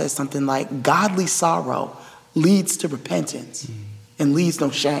Paul says something like, godly sorrow leads to repentance and leaves no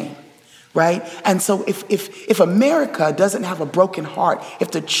shame. Right? And so if America doesn't have a broken heart,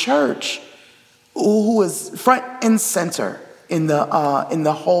 if the church, who is front and center in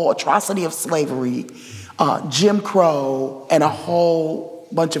the whole atrocity of slavery, Jim Crow, and a whole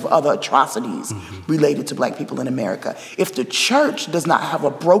bunch of other atrocities related to black people in America, if the church does not have a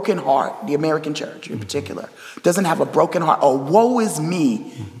broken heart, the American church in particular, doesn't have a broken heart, a woe is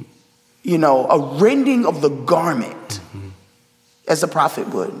me, a rending of the garment, as the prophet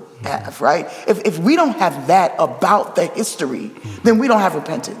would have, right? If we don't have that about the history, then we don't have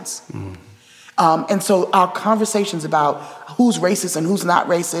repentance. And so our conversations about who's racist and who's not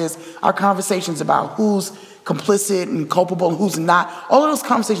racist, our conversations about who's complicit and culpable and who's not, all of those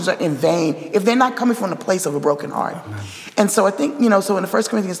conversations are in vain if they're not coming from the place of a broken heart. And so I think, so in the 1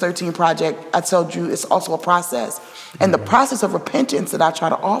 Corinthians 13 project, I told you it's also a process. And the process of repentance that I try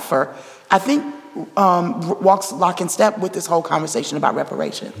to offer, I think, walks lock in step with this whole conversation about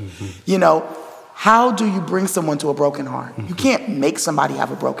reparation. How do you bring someone to a broken heart? You can't make somebody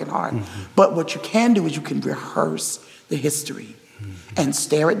have a broken heart. But what you can do is you can rehearse the history and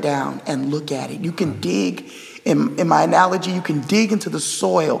stare it down and look at it. You can dig, in my analogy, you can dig into the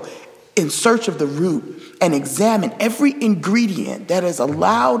soil in search of the root and examine every ingredient that has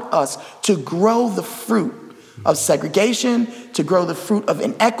allowed us to grow the fruit of segregation, to grow the fruit of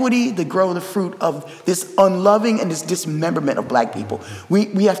inequity, to grow the fruit of this unloving and this dismemberment of black people.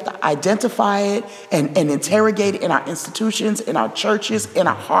 We have to identify it and interrogate it in our institutions, in our churches, in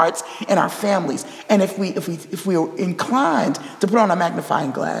our hearts, in our families. And if we are inclined to put on a magnifying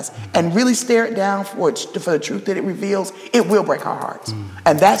glass and really stare it down for the truth that it reveals, it will break our hearts.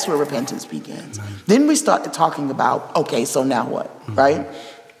 And that's where repentance begins. Then we start talking about, okay, so now what, right?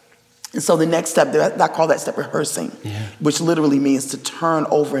 And so the next step, I call that step rehearsing, which literally means to turn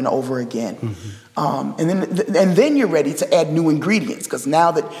over and over again. And then you're ready to add new ingredients, because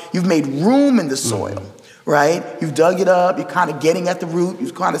now that you've made room in the soil, right? You've dug it up, you're kind of getting at the root,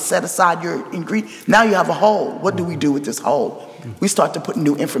 you've kind of set aside your ingredient. Now you have a hole. What do we do with this hole? We start to put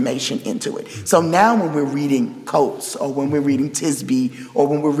new information into it. So now when we're reading Coates, or when we're reading Tisby, or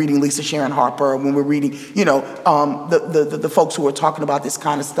when we're reading Lisa Sharon Harper, or when we're reading, the folks who are talking about this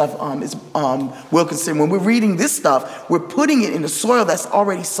kind of stuff is Wilkinson. When we're reading this stuff, we're putting it in a soil that's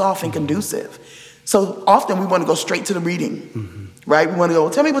already soft and conducive. So often we want to go straight to the reading, right? We want to go,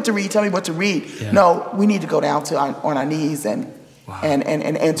 tell me what to read, tell me what to read. Yeah. No, we need to go down on our knees and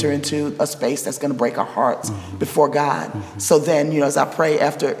enter into a space that's going to break our hearts before God. So then, as I pray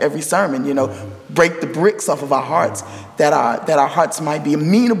after every sermon, break the bricks off of our hearts, that our hearts might be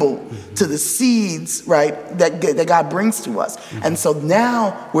amenable to the seeds, right, that God brings to us. And so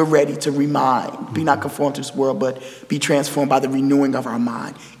now we're ready to remind, be not conformed to this world, but be transformed by the renewing of our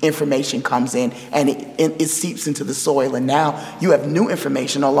mind. Information comes in and it seeps into the soil. And now you have new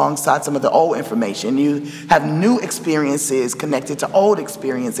information alongside some of the old information. You have new experiences connected to old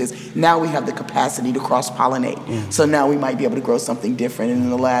experiences. Now we have the capacity to cross-pollinate. So now we might be able to grow something different. And then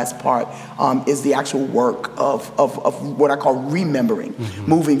the last part is the actual work of what I call remembering,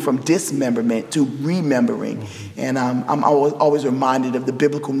 moving from dismemberment to remembering. And I'm always reminded of the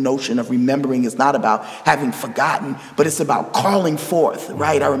biblical notion of remembering is not about having forgotten, but it's about calling forth,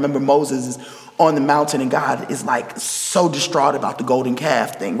 right? I remember Moses is on the mountain and God is like so distraught about the golden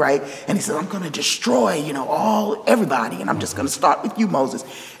calf thing, right? And he says, I'm going to destroy, everybody. And I'm just going to start with you, Moses.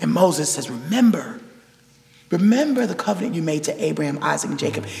 And Moses says, remember remember the covenant you made to Abraham, Isaac, and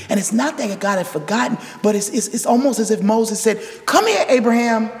Jacob. And it's not that God had forgotten, but it's almost as if Moses said, come here,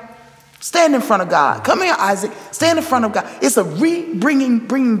 Abraham, stand in front of God. Come here, Isaac, stand in front of God. It's a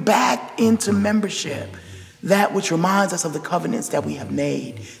bringing back into membership that which reminds us of the covenants that we have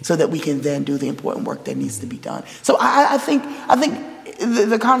made so that we can then do the important work that needs to be done. So I think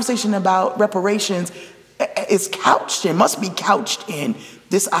the conversation about reparations must be couched in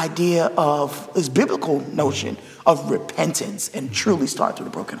this idea of this biblical notion of repentance and truly start with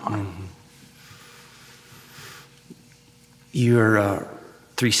a broken heart. Mm-hmm. Your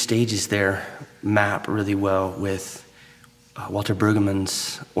 3 stages there map really well with Walter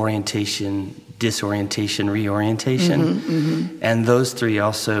Brueggemann's orientation, disorientation, reorientation. And those 3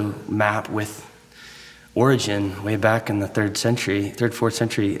 also map with Origen way back in the 3rd, 4th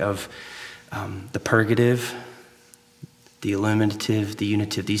century of the purgative, the illuminative, the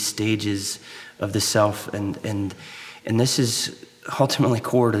unitive, these stages of the self. And this is ultimately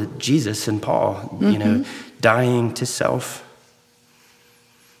core to Jesus and Paul, dying to self,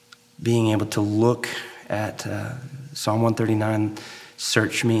 being able to look at Psalm 139,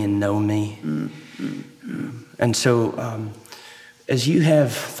 search me and know me. And so as you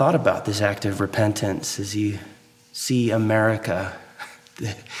have thought about this act of repentance, as you see America,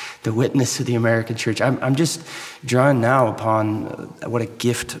 the witness of the American church, I'm just drawn now upon what a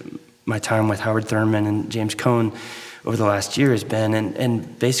gift my time with Howard Thurman and James Cone over the last year has been.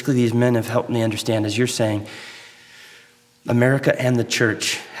 And basically these men have helped me understand, as you're saying, America and the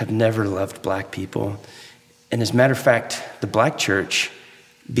church have never loved black people. And as a matter of fact, the black church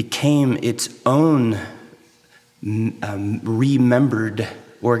became its own remembered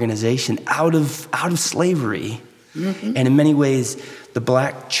organization out of slavery. And in many ways, the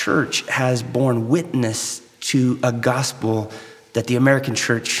black church has borne witness to a gospel that the American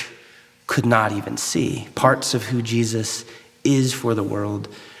church could not even see. Parts of who Jesus is for the world.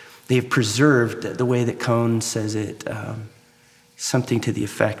 They've preserved, the way that Cone says it, something to the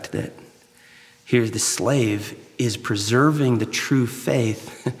effect that here the slave is preserving the true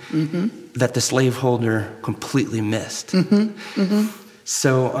faith that the slaveholder completely missed.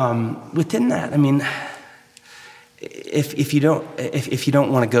 So within that, I mean, if you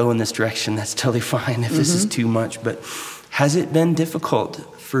don't want to go in this direction, that's totally fine. If this is too much, but has it been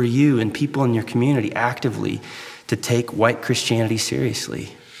difficult for you and people in your community actively to take white Christianity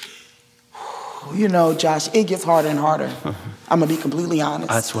seriously? Josh, it gets harder and harder. I'm going to be completely honest.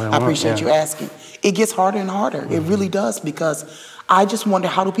 That's what I appreciate you asking. It gets harder and harder. It really does, because I just wonder,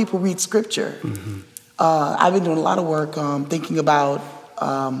 how do people read scripture? I've been doing a lot of work thinking about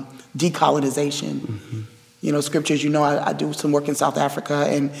decolonization. Scriptures, I do some work in South Africa,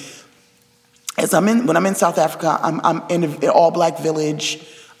 and when I'm in South Africa, I'm in an all-black village,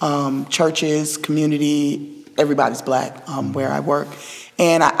 churches, community, everybody's black where I work.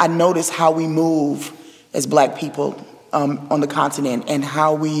 And I notice how we move as black people on the continent, and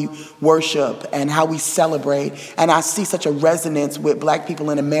how we worship and how we celebrate. And I see such a resonance with black people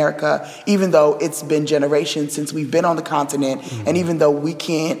in America, even though it's been generations since we've been on the continent, and even though we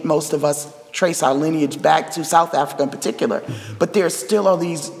can't, most of us, trace our lineage back to South Africa in particular. But there still are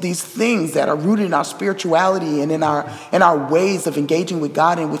these things that are rooted in our spirituality and in our ways of engaging with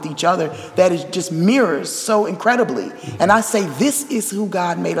God and with each other that is just mirrors so incredibly. And I say, this is who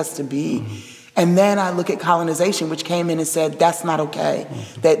God made us to be. And then I look at colonization, which came in and said, that's not okay.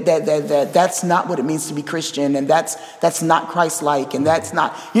 That's not what it means to be Christian, and that's not Christ-like, and that's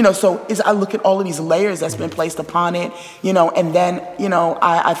not, so I look at all of these layers that's been placed upon it, and then,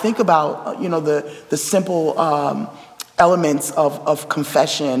 I think about, the simple elements of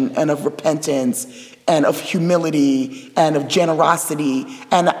confession and of repentance and of humility and of generosity.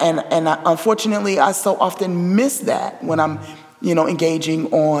 And unfortunately, I so often miss that when I'm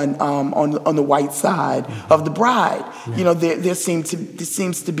engaging on the white side of the bride. There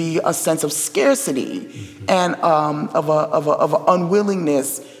seems to be a sense of scarcity and of a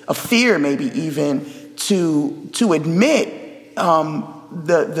unwillingness, a fear maybe even to admit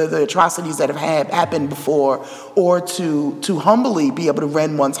the atrocities that have happened before, or to humbly be able to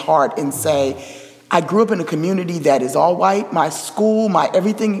rend one's heart and say, I grew up in a community that is all white. My school, my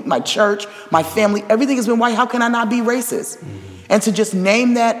everything, my church, my family, everything has been white. How can I not be racist? And to just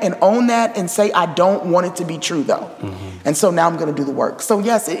name that and own that and say, I don't want it to be true, though. And so now I'm going to do the work. So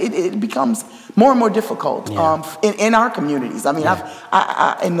yes, it becomes more and more difficult in our communities. I mean,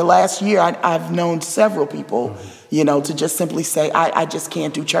 I in the last year, I've known several people, to just simply say, I just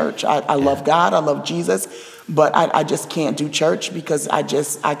can't do church. I love God, I love Jesus, but I just can't do church because I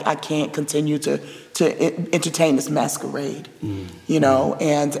can't continue to entertain this masquerade,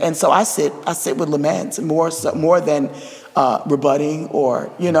 and so I sit with laments more than rebutting or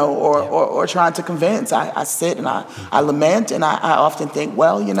trying to convince. I sit and I lament, and I often think,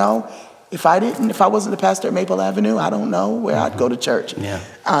 well, if I wasn't the pastor at Maple Avenue, I don't know where I'd go to church. Yeah.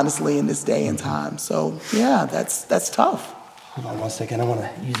 Honestly, in this day and time. So yeah, that's tough. Hold on 1 second. I want to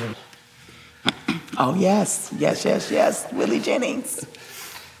use it. Oh yes, Willie Jennings.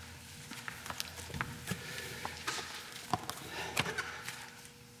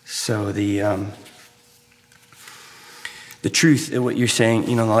 So the truth of what you're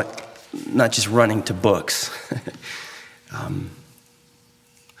saying, not just running to books.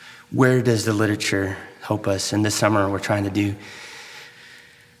 Where does the literature help us? And this summer we're trying to do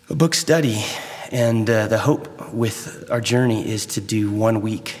a book study, and the hope with our journey is to do 1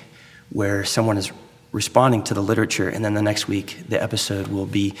 week where someone is responding to the literature, and then the next week the episode will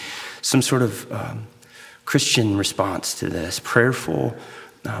be some sort of Christian response to this, prayerful,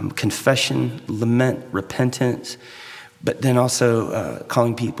 confession, lament, repentance, but then also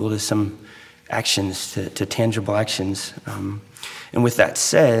calling people to some actions, to tangible actions. And with that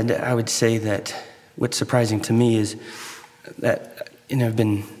said, I would say that what's surprising to me is that,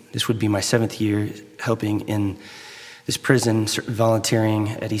 this would be my 7th year helping in this prison, volunteering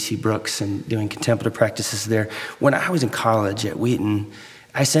at E.C. Brooks and doing contemplative practices there. When I was in college at Wheaton,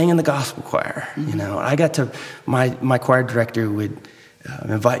 I sang in the gospel choir. I got to, my choir director would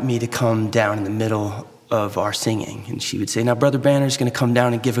invite me to come down in the middle of our singing, and she would say, now Brother Banner's going to come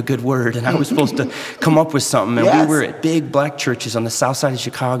down and give a good word, and I was supposed to come up with something, and Yes. we were at big black churches on the south side of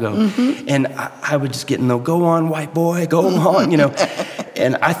Chicago, and I would just get in the go on white boy, go on,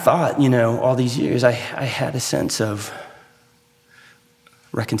 and I thought, all these years I had a sense of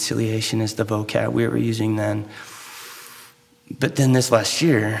reconciliation is the vocab we were using then, but then this last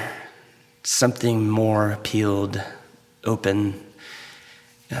year something more appealed, open.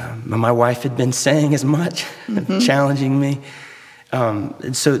 My wife had been saying as much, challenging me.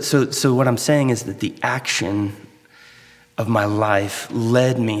 And so what I'm saying is that the action of my life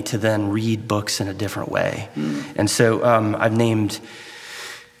led me to then read books in a different way. And so I've named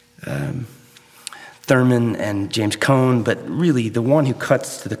Thurman and James Cone, but really the one who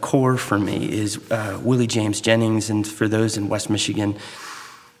cuts to the core for me is Willie James Jennings. And for those in West Michigan,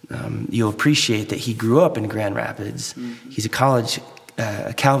 you'll appreciate that he grew up in Grand Rapids. He's a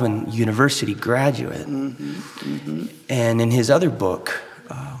Calvin University graduate. And in his other book,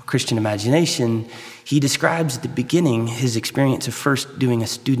 Christian Imagination, he describes at the beginning his experience of first doing a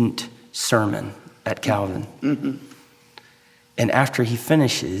student sermon at Calvin. And after he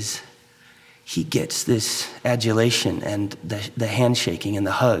finishes, he gets this adulation and the handshaking and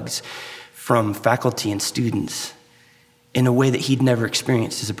the hugs from faculty and students in a way that he'd never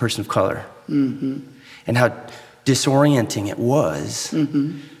experienced as a person of color. And how disorienting it was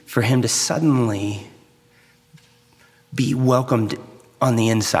for him to suddenly be welcomed on the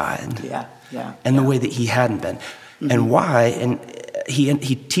inside. And the way that he hadn't been. And why, and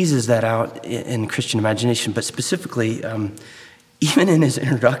he teases that out in Christian Imagination, but specifically, even in his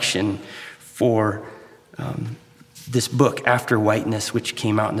introduction for this book, After Whiteness, which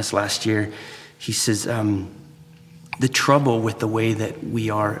came out in this last year, he says, the trouble with the way that we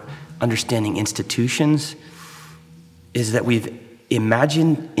are understanding institutions is that we've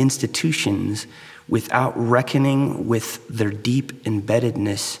imagined institutions without reckoning with their deep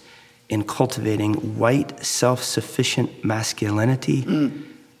embeddedness in cultivating white, self-sufficient masculinity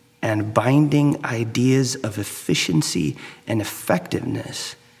and binding ideas of efficiency and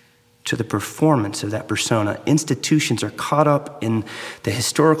effectiveness to the performance of that persona. Institutions are caught up in the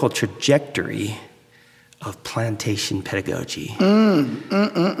historical trajectory of plantation pedagogy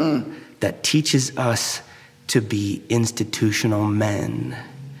that teaches us to be institutional men,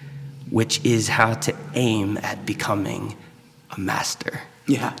 which is how to aim at becoming a master.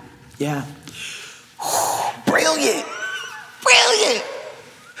 Brilliant.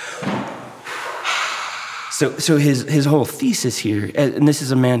 So his whole thesis here, and this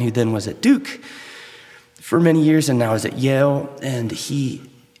is a man who then was at Duke for many years and now is at Yale, and he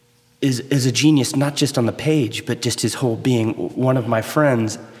is a genius, not just on the page, but just his whole being. One of my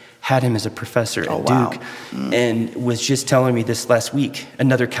friends had him as a professor at Duke, and was just telling me this last week,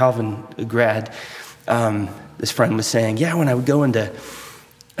 another Calvin grad, this friend was saying, when I would go into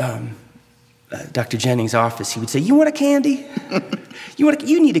Dr. Jennings' office, he would say, you want a candy?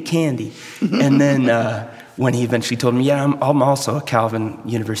 You need a candy. And then when he eventually told me, I'm also a Calvin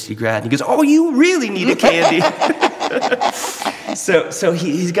University grad, he goes, oh, you really need a candy. So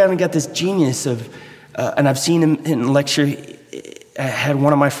he's kind of got this genius of, and I've seen him in lecture, I had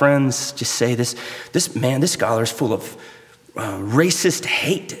one of my friends just say, this scholar is full of racist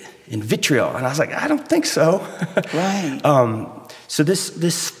hate and vitriol. And I was like, I don't think so. Right. So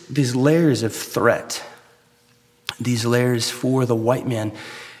these layers of threat, these layers for the white man,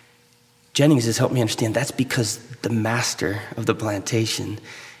 Jennings has helped me understand that's because the master of the plantation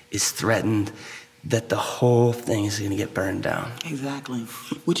is threatened that the whole thing is going to get burned down. Exactly.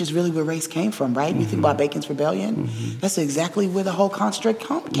 Which is really where race came from, right? You think about Bacon's Rebellion, that's exactly where the whole construct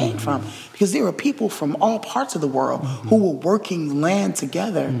came from. Because there were people from all parts of the world who were working land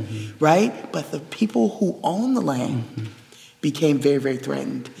together, right? But the people who own the land became very, very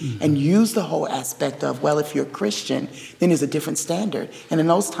threatened and used the whole aspect of, well, if you're a Christian, then there's a different standard. And in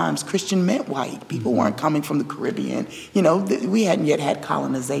those times, Christian meant white. People weren't coming from the Caribbean. You know, we hadn't yet had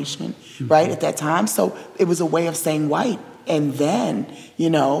colonization, right, at that time. So it was a way of saying white. And then, you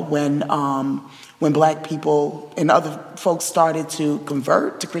know, when black people and other folks started to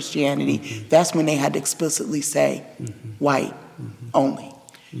convert to Christianity, that's when they had to explicitly say white only.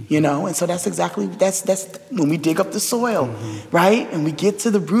 You know, and so that's exactly, that's when we dig up the soil, right? And we get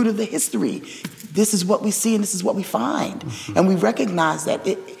to the root of the history. This is what we see and this is what we find. And we recognize that,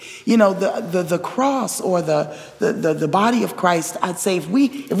 the cross or the body of Christ, I'd say if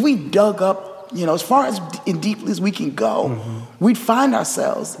we dug up, as far as deeply as we can go, we'd find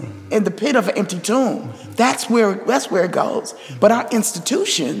ourselves in the pit of an empty tomb. That's where it goes. But our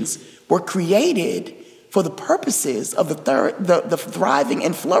institutions were created for the purposes of the thriving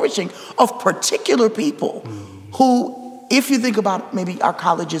and flourishing of particular people who, if you think about maybe our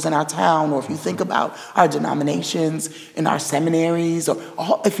colleges in our town, or if you think about our denominations and our seminaries, or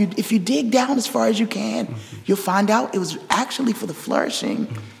if you dig down as far as you can, you'll find out it was actually for the flourishing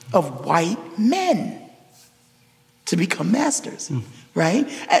of white men to become masters, right?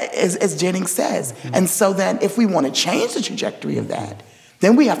 As Jennings says. And so then if we want to change the trajectory of that,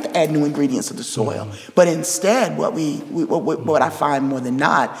 then we have to add new ingredients to the soil. But instead, what I find more than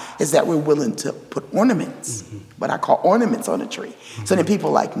not is that we're willing to put ornaments, what I call ornaments on a tree. So then people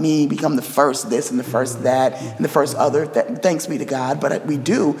like me become the first this and the first that and the first other. Thanks be to God, but we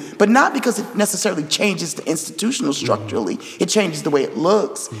do. But not because it necessarily changes the institutional structurally. It changes the way it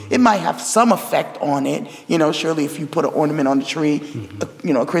looks. It might have some effect on it. Surely if you put an ornament on the tree,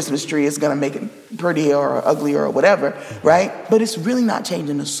 a Christmas tree is going to make it prettier or uglier or whatever, right? But it's really not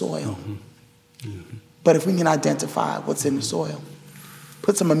changing the soil. But if we can identify what's in the soil,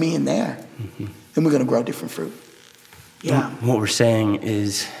 put some of me in there, then we're going to grow different fruit. Yeah. What we're saying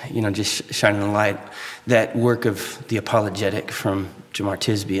is, just shining the light, that work of the apologetic from Jamar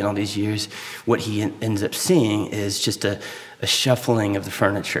Tisby and all these years, what he ends up seeing is just a shuffling of the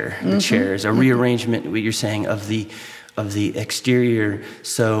furniture, the chairs, a rearrangement, what you're saying, of the exterior.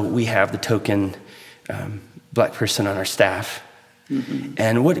 So we have the token black person on our staff.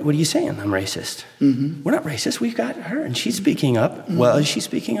 And what are you saying? I'm racist. We're not racist. We've got her, and she's speaking up. Well, is she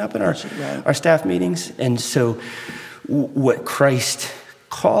speaking up in our staff meetings? And so what Christ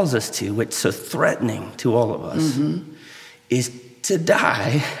calls us to, what's so threatening to all of us, is to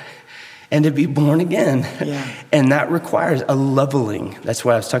die and to be born again. Yeah. And that requires a leveling. That's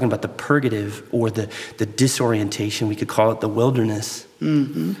why I was talking about the purgative, or the disorientation. We could call it the wilderness.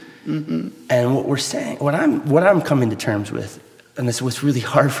 And what we're saying, what I'm coming to terms with, and this was really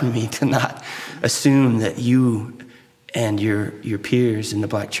hard for me to not assume that you and your peers in the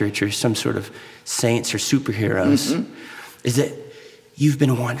black church are some sort of saints or superheroes, is that you've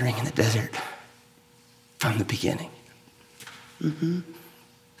been wandering in the desert from the beginning.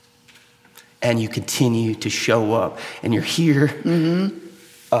 And you continue to show up, and you're here.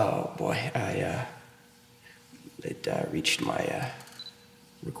 Oh boy, it reached my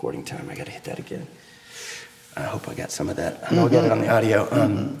recording time. I got to hit that again. I hope I got some of that. I know I got it on the audio.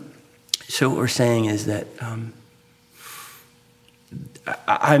 So what we're saying is that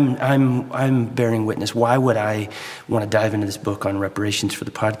I'm bearing witness. Why would I want to dive into this book on reparations for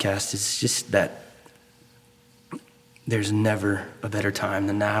the podcast? It's just that there's never a better time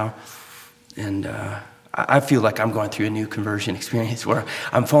than now. And I feel like I'm going through a new conversion experience where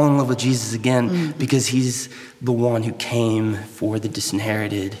I'm falling in love with Jesus again because he's the one who came for the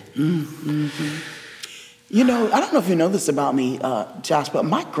disinherited. I don't know if you know this about me, Josh, but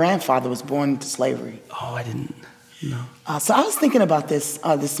my grandfather was born into slavery. Oh, I didn't know. So I was thinking about this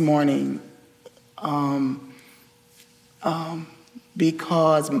this morning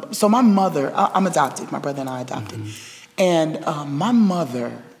because, my mother, I'm adopted. My brother and I adopted. And my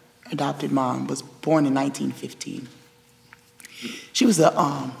mother, adopted mom, was born in 1915. She was the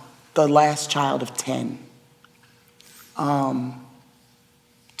last child of 10.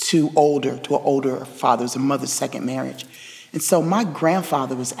 To an older father. It was her mother's second marriage. And so my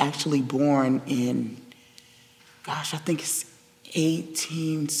grandfather was actually born in, I think it's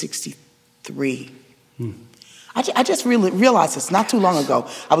 1863. I just really realized this not too long ago.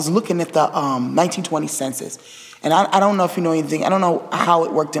 I was looking at the 1920 census. And I don't know if you know anything. I don't know how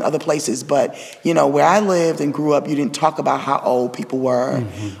it worked in other places, but, where I lived and grew up, you didn't talk about how old people were.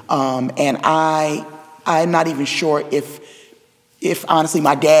 And I'm not even sure if honestly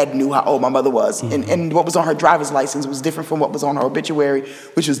my dad knew how old my mother was. And what was on her driver's license was different from what was on her obituary,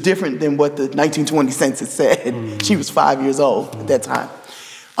 which was different than what the 1920 census said. She was 5 years old at that time.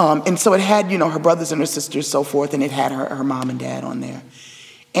 And so it had, her brothers and her sisters, so forth, and it had her mom and dad on there.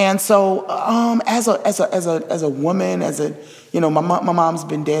 And so, as a woman, my mom's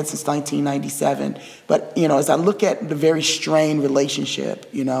been dead since 1997. But as I look at the very strained relationship,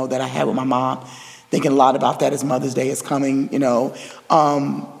 that I had with my mom, thinking a lot about that as Mother's Day is coming,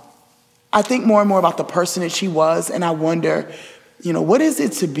 I think more and more about the person that she was, and I wonder, what is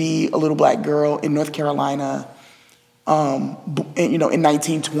it to be a little black girl in North Carolina? In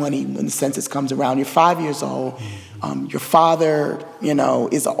 1920, when the census comes around, you're 5 years old. Your father,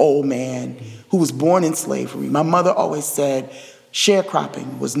 is an old man who was born in slavery. My mother always said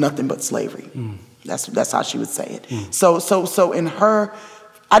sharecropping was nothing but slavery. That's how she would say it. So in her,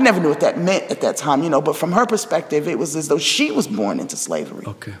 I never knew what that meant at that time, but from her perspective, it was as though she was born into slavery.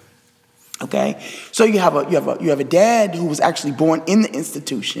 Okay, so you have a dad who was actually born in the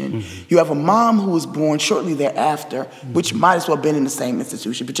institution. You have a mom who was born shortly thereafter, which might as well have been in the same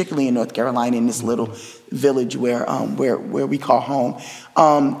institution, particularly in North Carolina, in this little village where we call home.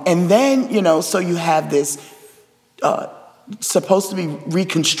 And then so you have this supposed to be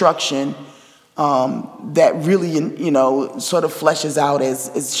reconstruction that really sort of fleshes out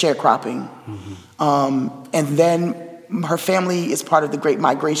as sharecropping, and then her family is part of the Great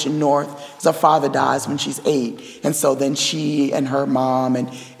Migration North. Her father dies when she's 8. And so then she and her mom and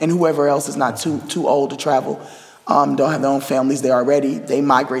whoever else is not too old to travel, don't have their own families there already, they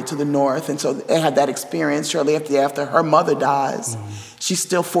migrate to the North. And so they have that experience. Shortly after her mother dies, she's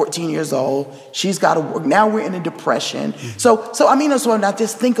still 14 years old. She's got to work. Now we're in a depression. So not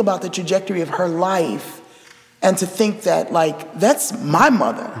just think about the trajectory of her life and to think that, that's my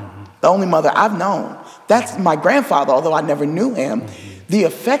mother, the only mother I've known. That's my grandfather, although I never knew him. The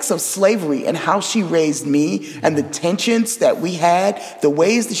effects of slavery and how she raised me and the tensions that we had, the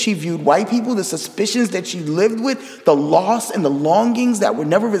ways that she viewed white people, the suspicions that she lived with, the loss and the longings that were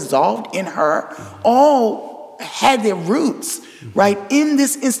never resolved in her, all had their roots, right, in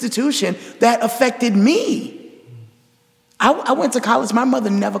this institution that affected me. I went to college. My mother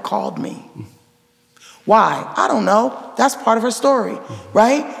never called me. Why? I don't know. That's part of her story,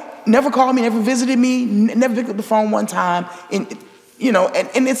 right? Never called me, never visited me, never picked up the phone one time. And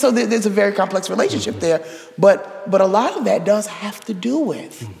so there's a very complex relationship there. But a lot of that does have to do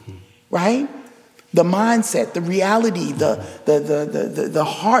with, right? The mindset, the reality, the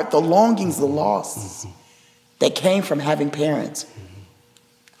heart, the longings, the loss that came from having parents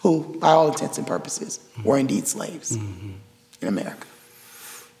who, by all intents and purposes, were indeed slaves in America.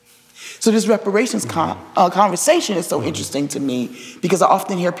 So this reparations conversation is so interesting to me because I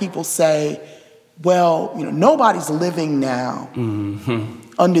often hear people say, well, nobody's living now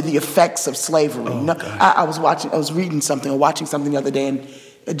under the effects of slavery. I was watching something the other day, and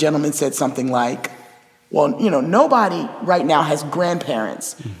a gentleman said something like, well, nobody right now has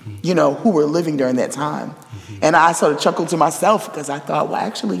grandparents, who were living during that time. And I sort of chuckled to myself because I thought, well,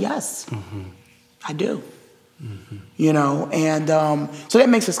 actually, yes, I do. And so that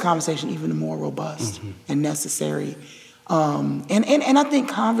makes this conversation even more robust and necessary. And I think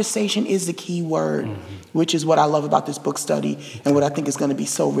conversation is the key word, which is what I love about this book study and what I think is going to be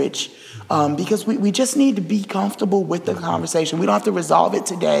so rich. Because we just need to be comfortable with the conversation. We don't have to resolve it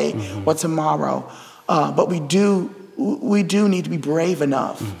today or tomorrow, but we do need to be brave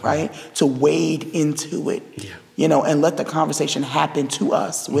enough, right, to wade into it, and let the conversation happen to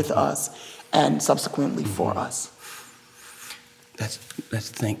us, with us, and subsequently for us.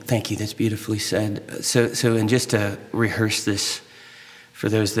 Thank you. That's beautifully said. So, and just to rehearse this for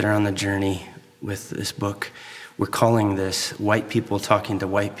those that are on the journey with this book, we're calling this White People Talking to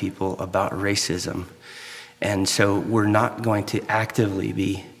White People About Racism. And so we're not going to actively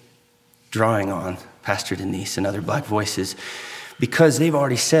be drawing on Pastor Denise and other Black voices because they've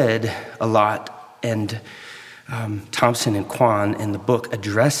already said a lot. And Thompson and Kwan in the book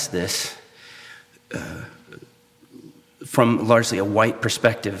address this from largely a white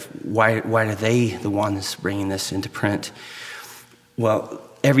perspective. Why are they the ones bringing this into print? Well,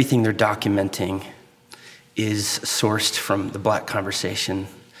 everything they're documenting is sourced from the Black conversation,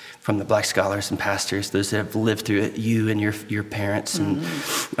 from the Black scholars and pastors, those that have lived through it, you and your parents. And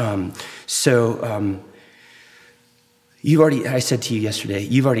I said to you yesterday,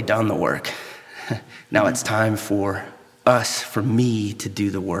 you've already done the work. Now it's time for me to do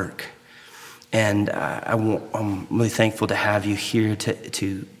the work. And I'm really thankful to have you here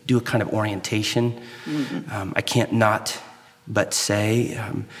to do a kind of orientation. I can't not but say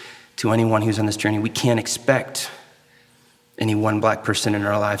to anyone who's on this journey, we can't expect any one Black person in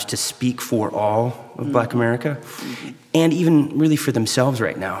our lives to speak for all of Black America, and even really for themselves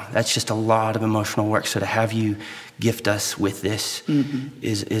right now. That's just a lot of emotional work. So to have you gift us with this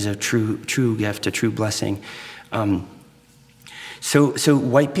is a true gift, a true blessing. So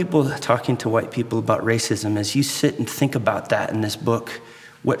white people talking to white people about racism, as you sit and think about that in this book,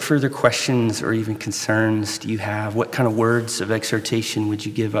 what further questions or even concerns do you have? What kind of words of exhortation would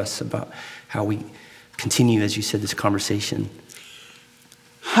you give us about how we continue, as you said, this conversation?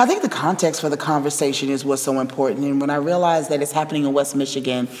 I think the context for the conversation is what's so important. And when I realized that it's happening in West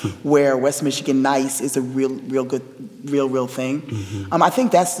Michigan, where West Michigan nice is a real thing, I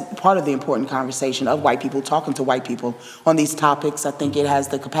think that's part of the important conversation of white people talking to white people on these topics. I think it has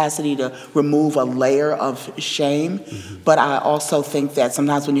the capacity to remove a layer of shame. But I also think that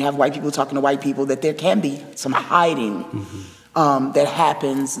sometimes when you have white people talking to white people, that there can be some hiding that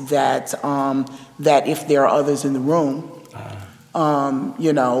happens, that if there are others in the room,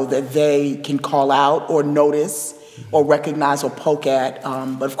 that they can call out or notice or recognize or poke at.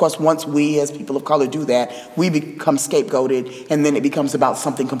 But of course, once we as people of color do that, we become scapegoated, and then it becomes about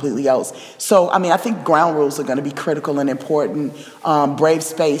something completely else. So, I think ground rules are going to be critical and important. Brave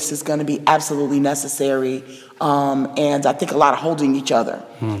space is going to be absolutely necessary. And I think a lot of holding each other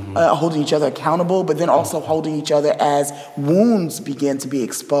accountable, but then also holding each other as wounds begin to be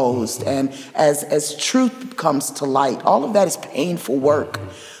exposed and as truth comes to light. All of that is painful work.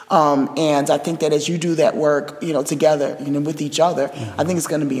 And I think that as you do that work, together, with each other, I think it's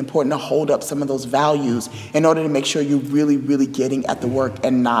going to be important to hold up some of those values in order to make sure you're really, really getting at the work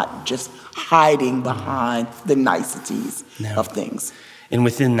and not just hiding behind the niceties of things. And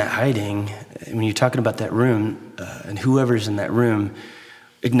within that hiding, when you're talking about that room, and whoever's in that room,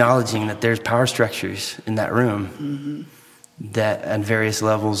 acknowledging that there's power structures in that room that at various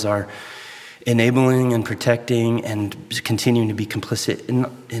levels are enabling and protecting and continuing to be complicit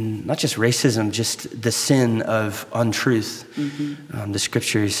in not just racism, just the sin of untruth. The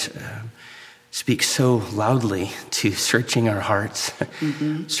scriptures speak so loudly to searching our hearts.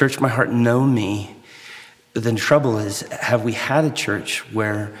 Search my heart, know me. The trouble is, have we had a church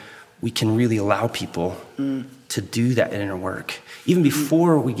where we can really allow people to do that inner work, even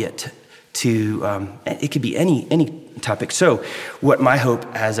before we get to it could be any topic. So what my hope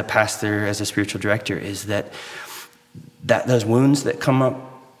as a pastor, as a spiritual director, is that those wounds that come up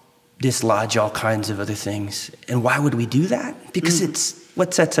dislodge all kinds of other things. And why would we do that? Because it's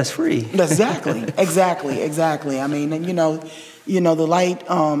what sets us free. Exactly. I mean, and the light,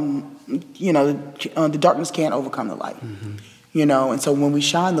 the darkness can't overcome the light. And so when we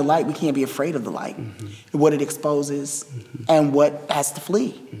shine the light, we can't be afraid of the light, what it exposes and what has to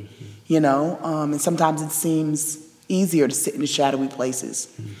flee. And sometimes it seems easier to sit in the shadowy places.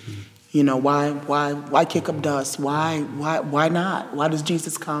 Why kick up dust? Why not? Why does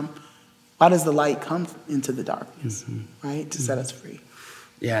Jesus come? Why does the light come into the darkness, right? To set us free.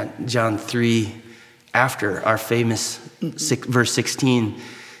 Yeah, John 3, after our famous verse 16,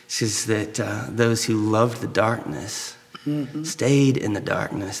 says that those who loved the darkness stayed in the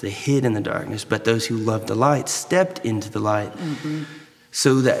darkness. They hid in the darkness. But those who loved the light stepped into the light.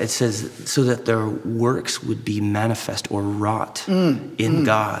 So that it says, so that their works would be manifest or wrought in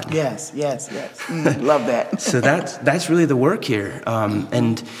God. Yes. Love that. So that's really the work here.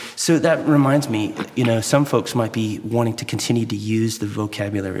 And so that reminds me, some folks might be wanting to continue to use the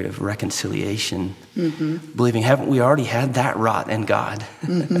vocabulary of reconciliation, believing, haven't we already had that wrought in God?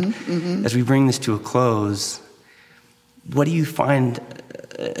 As we bring this to a close, what do you find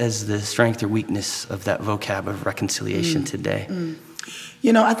as the strength or weakness of that vocab of reconciliation today?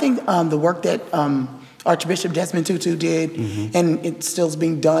 I think the work that Archbishop Desmond Tutu did, and it still is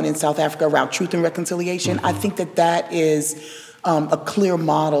being done in South Africa around truth and reconciliation, I think that is a clear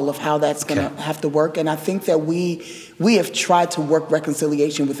model of how that's going to have to work. And I think that we have tried to work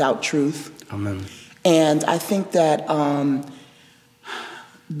reconciliation without truth. Amen. And I think that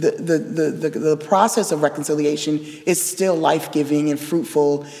the process of reconciliation is still life-giving and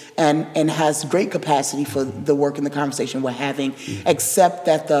fruitful and has great capacity for the work and the conversation we're having, except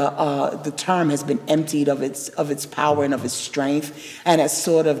that the term has been emptied of its power and of its strength, and has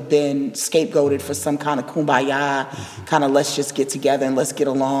sort of been scapegoated for some kind of kumbaya, kind of let's just get together and let's get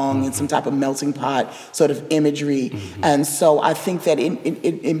along in some type of melting pot sort of imagery. And so I think that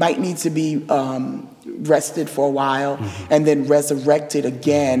it might need to be rested for a while and then resurrected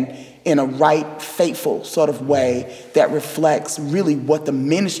again in a right, faithful sort of way that reflects really what the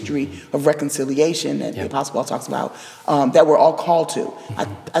ministry of reconciliation that the Apostle Paul talks about, that we're all called to.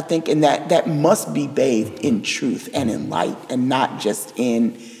 I think in that must be bathed in truth and in light, and not just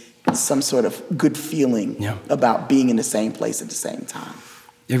in some sort of good feeling about being in the same place at the same time.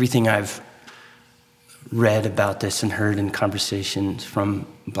 Everything I've read about this and heard in conversations from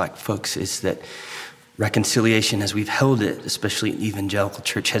Black folks is that reconciliation, as we've held it, especially in evangelical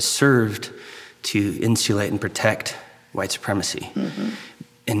church, has served to insulate and protect white supremacy.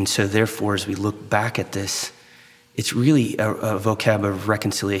 And so therefore, as we look back at this, it's really a vocab of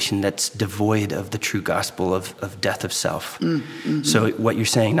reconciliation that's devoid of the true gospel of death of self. So what you're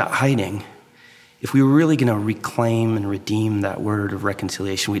saying, not hiding, if we were really going to reclaim and redeem that word of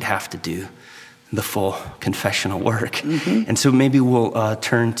reconciliation, we'd have to do the full confessional work. And so maybe we'll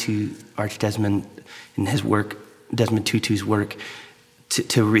turn to Arch Desmond and his work, Desmond Tutu's work,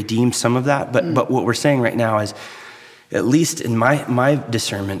 to redeem some of that. But what we're saying right now is, at least in my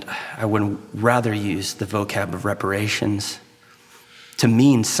discernment, I would rather use the vocab of reparations to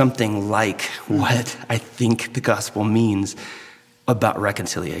mean something like what I think the gospel means about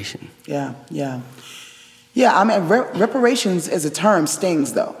reconciliation. Yeah, I mean, reparations as a term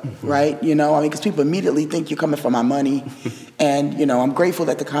stings, though, right? Because people immediately think you're coming for my money. And, I'm grateful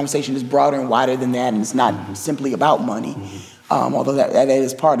that the conversation is broader and wider than that, and it's not simply about money, although that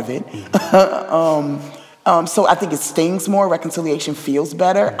is part of it. So I think it stings more. Reconciliation feels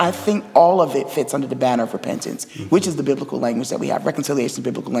better. I think all of it fits under the banner of repentance, which is the biblical language that we have. Reconciliation is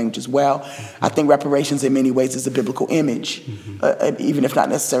biblical language as well. I think reparations in many ways is a biblical image, even if not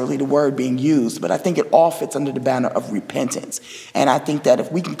necessarily the word being used. But I think it all fits under the banner of repentance. And I think that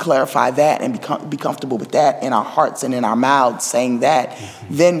if we can clarify that and be comfortable with that in our hearts and in our mouths saying that,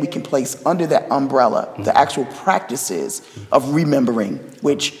 then we can place under that umbrella the actual practices of remembering,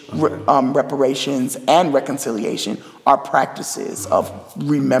 which reparations and reconciliation are practices of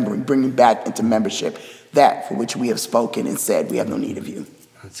remembering, bringing back into membership that for which we have spoken and said we have no need of you.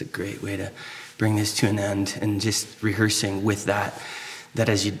 That's a great way to bring this to an end, and just rehearsing with that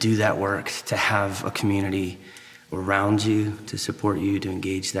as you do that work, to have a community around you to support you, to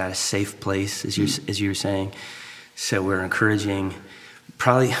engage that, a safe place, as you were saying. So we're encouraging.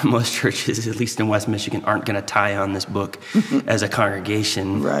 Probably most churches, at least in West Michigan, aren't going to tie on this book as a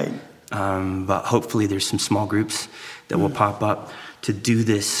congregation. Right. But hopefully there's some small groups that will pop up to do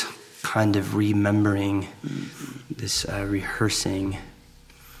this kind of remembering, this rehearsing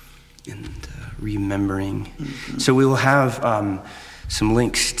and remembering. So we will have some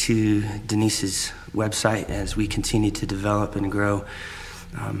links to Denise's website as we continue to develop and grow.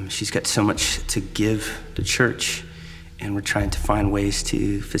 She's got so much to give the church, and we're trying to find ways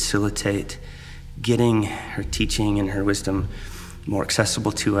to facilitate getting her teaching and her wisdom more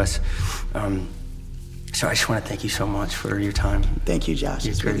accessible to us. So I just want to thank you so much for your time. Thank you, Josh.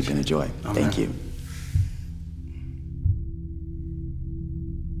 It's really been a joy. Amen. Thank you.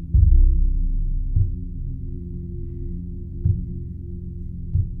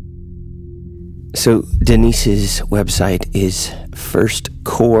 So Denise's website is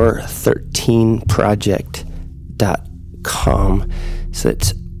firstcore13project.com. So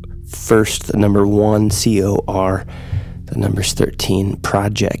it's first, the number 1, COR, the numbers 13,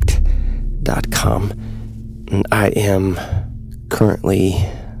 project.com. And I am currently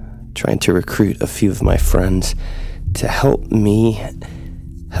trying to recruit a few of my friends to help me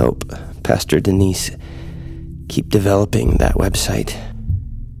help Pastor Denise keep developing that website.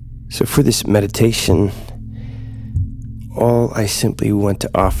 So for this meditation, all I simply want to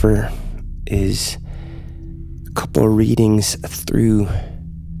offer is a couple of readings through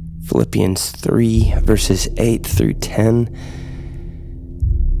Philippians 3, verses 8 through 10,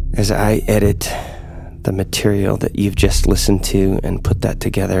 as I edit the material that you've just listened to and put that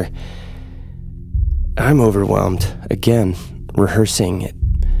together. I'm overwhelmed, again, rehearsing it,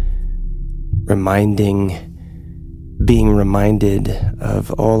 being reminded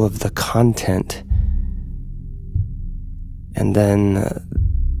of all of the content, and then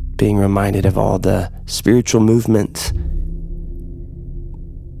being reminded of all the spiritual movements,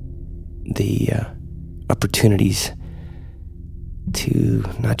 the opportunities to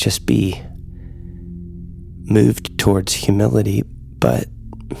not just be moved towards humility, but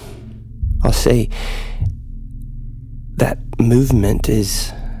I'll say that movement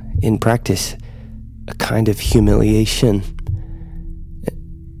is, in practice, a kind of humiliation.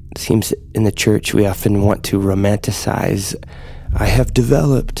 It seems in the church we often want to romanticize, I have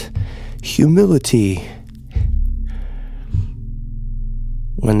developed humility,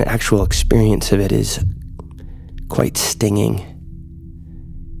 when the actual experience of it is quite stinging,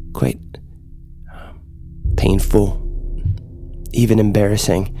 quite painful, even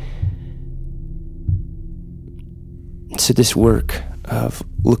embarrassing. So this work of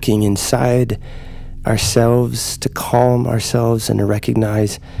looking inside ourselves to calm ourselves and to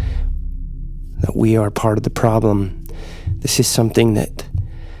recognize that we are part of the problem, this is something that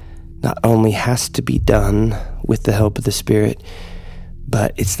not only has to be done with the help of the Spirit,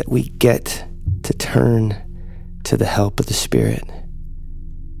 but it's that we get to turn to the help of the Spirit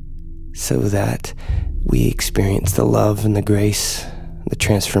so that we experience the love and the grace, the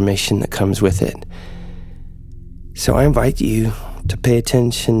transformation that comes with it. So I invite you to pay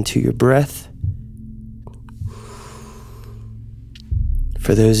attention to your breath.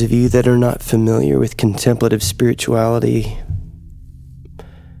 For those of you that are not familiar with contemplative spirituality,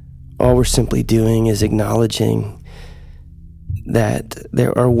 all we're simply doing is acknowledging that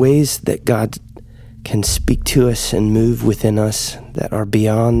there are ways that God can speak to us and move within us that are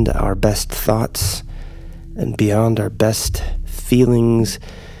beyond our best thoughts and beyond our best feelings,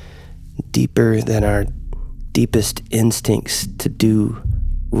 deeper than our deepest instincts to do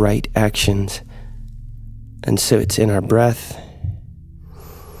right actions. And so it's in our breath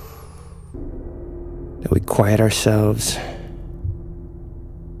that we quiet ourselves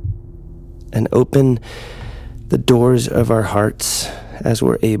and open the doors of our hearts as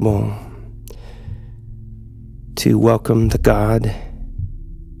we're able to welcome the God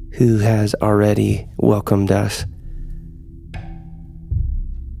who has already welcomed us.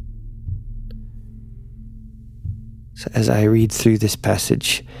 So as I read through this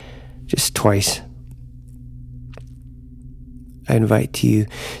passage just twice, I invite you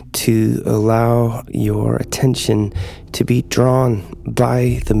to allow your attention to be drawn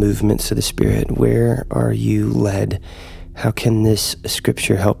by the movements of the Spirit. Where are you led? How can this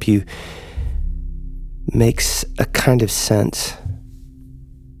scripture help you make a kind of sense,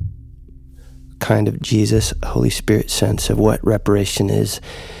 kind of Jesus, Holy Spirit sense of what reparation is?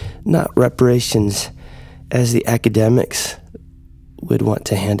 Not reparations as the academics would want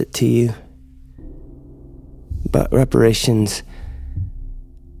to hand it to you, but reparations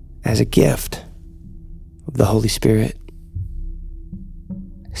as a gift of the Holy Spirit.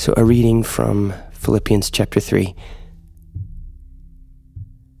 So a reading from Philippians chapter 3.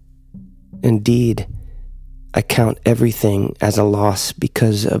 Indeed, I count everything as a loss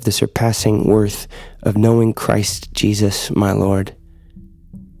because of the surpassing worth of knowing Christ Jesus my Lord.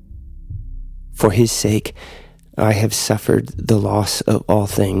 For his sake, I have suffered the loss of all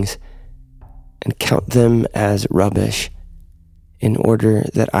things and count them as rubbish, in order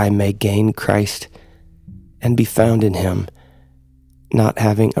that I may gain Christ and be found in him, not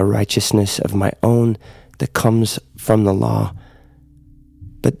having a righteousness of my own that comes from the law,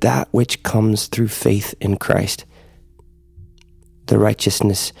 but that which comes through faith in Christ, the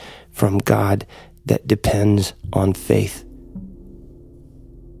righteousness from God that depends on faith,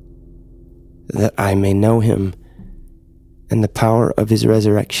 that I may know him and the power of his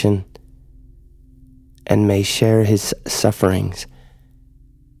resurrection, and may share his sufferings,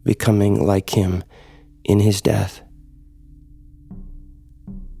 becoming like him in his death.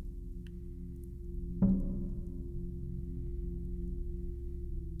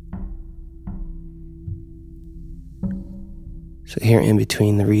 So here in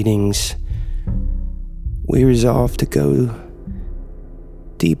between the readings, we resolve to go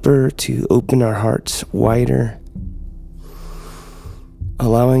deeper, to open our hearts wider,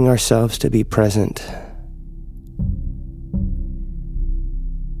 allowing ourselves to be present.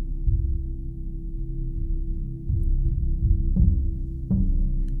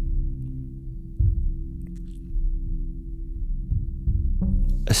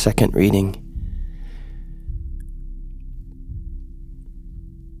 A second reading.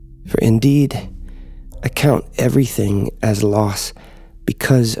 For indeed, I count everything as loss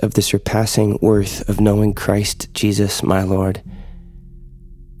because of the surpassing worth of knowing Christ Jesus my Lord.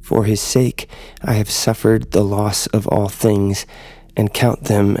 For his sake I have suffered the loss of all things and count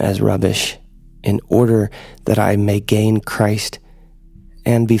them as rubbish, in order that I may gain Christ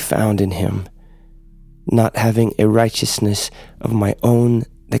and be found in him, not having a righteousness of my own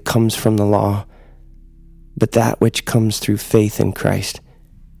that comes from the law, but that which comes through faith in Christ,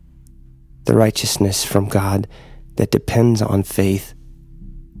 the righteousness from God that depends on faith,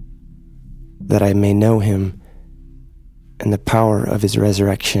 that I may know him and the power of his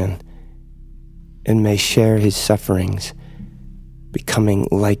resurrection, and may share his sufferings, becoming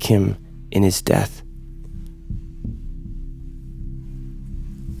like him in his death.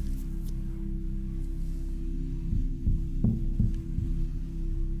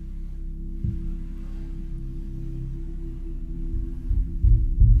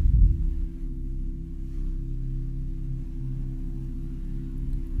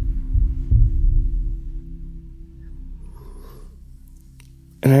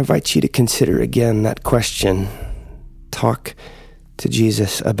 And I invite you to consider again that question. Talk to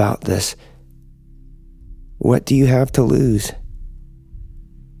Jesus about this. What do you have to lose?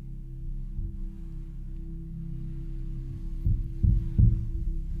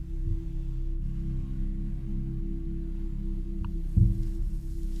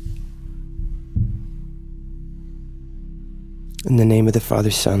 In the name of the Father,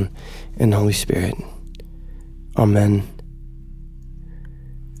 Son, and Holy Spirit. Amen.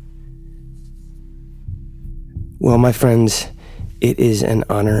 Well, my friends, it is an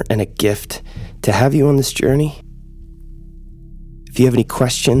honor and a gift to have you on this journey. If you have any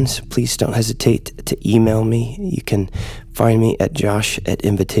questions, please don't hesitate to email me. You can find me at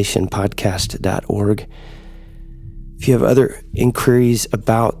josh@invitationpodcast.org. If you have other inquiries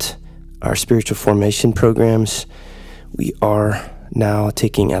about our spiritual formation programs, we are now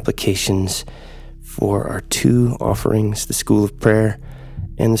taking applications for our 2 offerings, the School of Prayer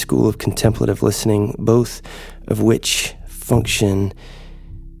and the School of Contemplative Listening, both of which function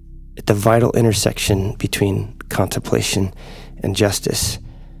at the vital intersection between contemplation and justice.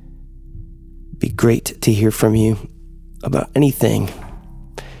 It'd be great to hear from you about anything.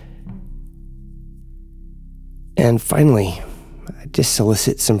 And finally, I just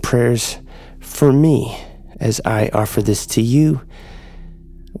solicit some prayers for me as I offer this to you.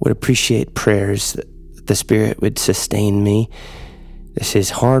 I would appreciate prayers that the Spirit would sustain me. This is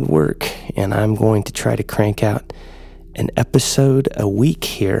hard work, and I'm going to try to crank out an episode a week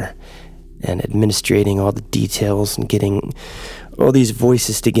here, and administrating all the details and getting all these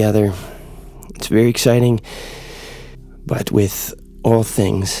voices together. It's very exciting, but with all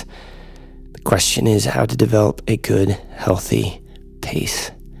things, the question is how to develop a good, healthy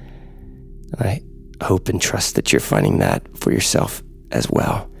pace. I hope and trust that you're finding that for yourself as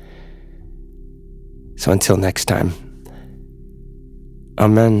well. So until next time,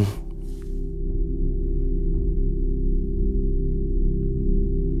 amen.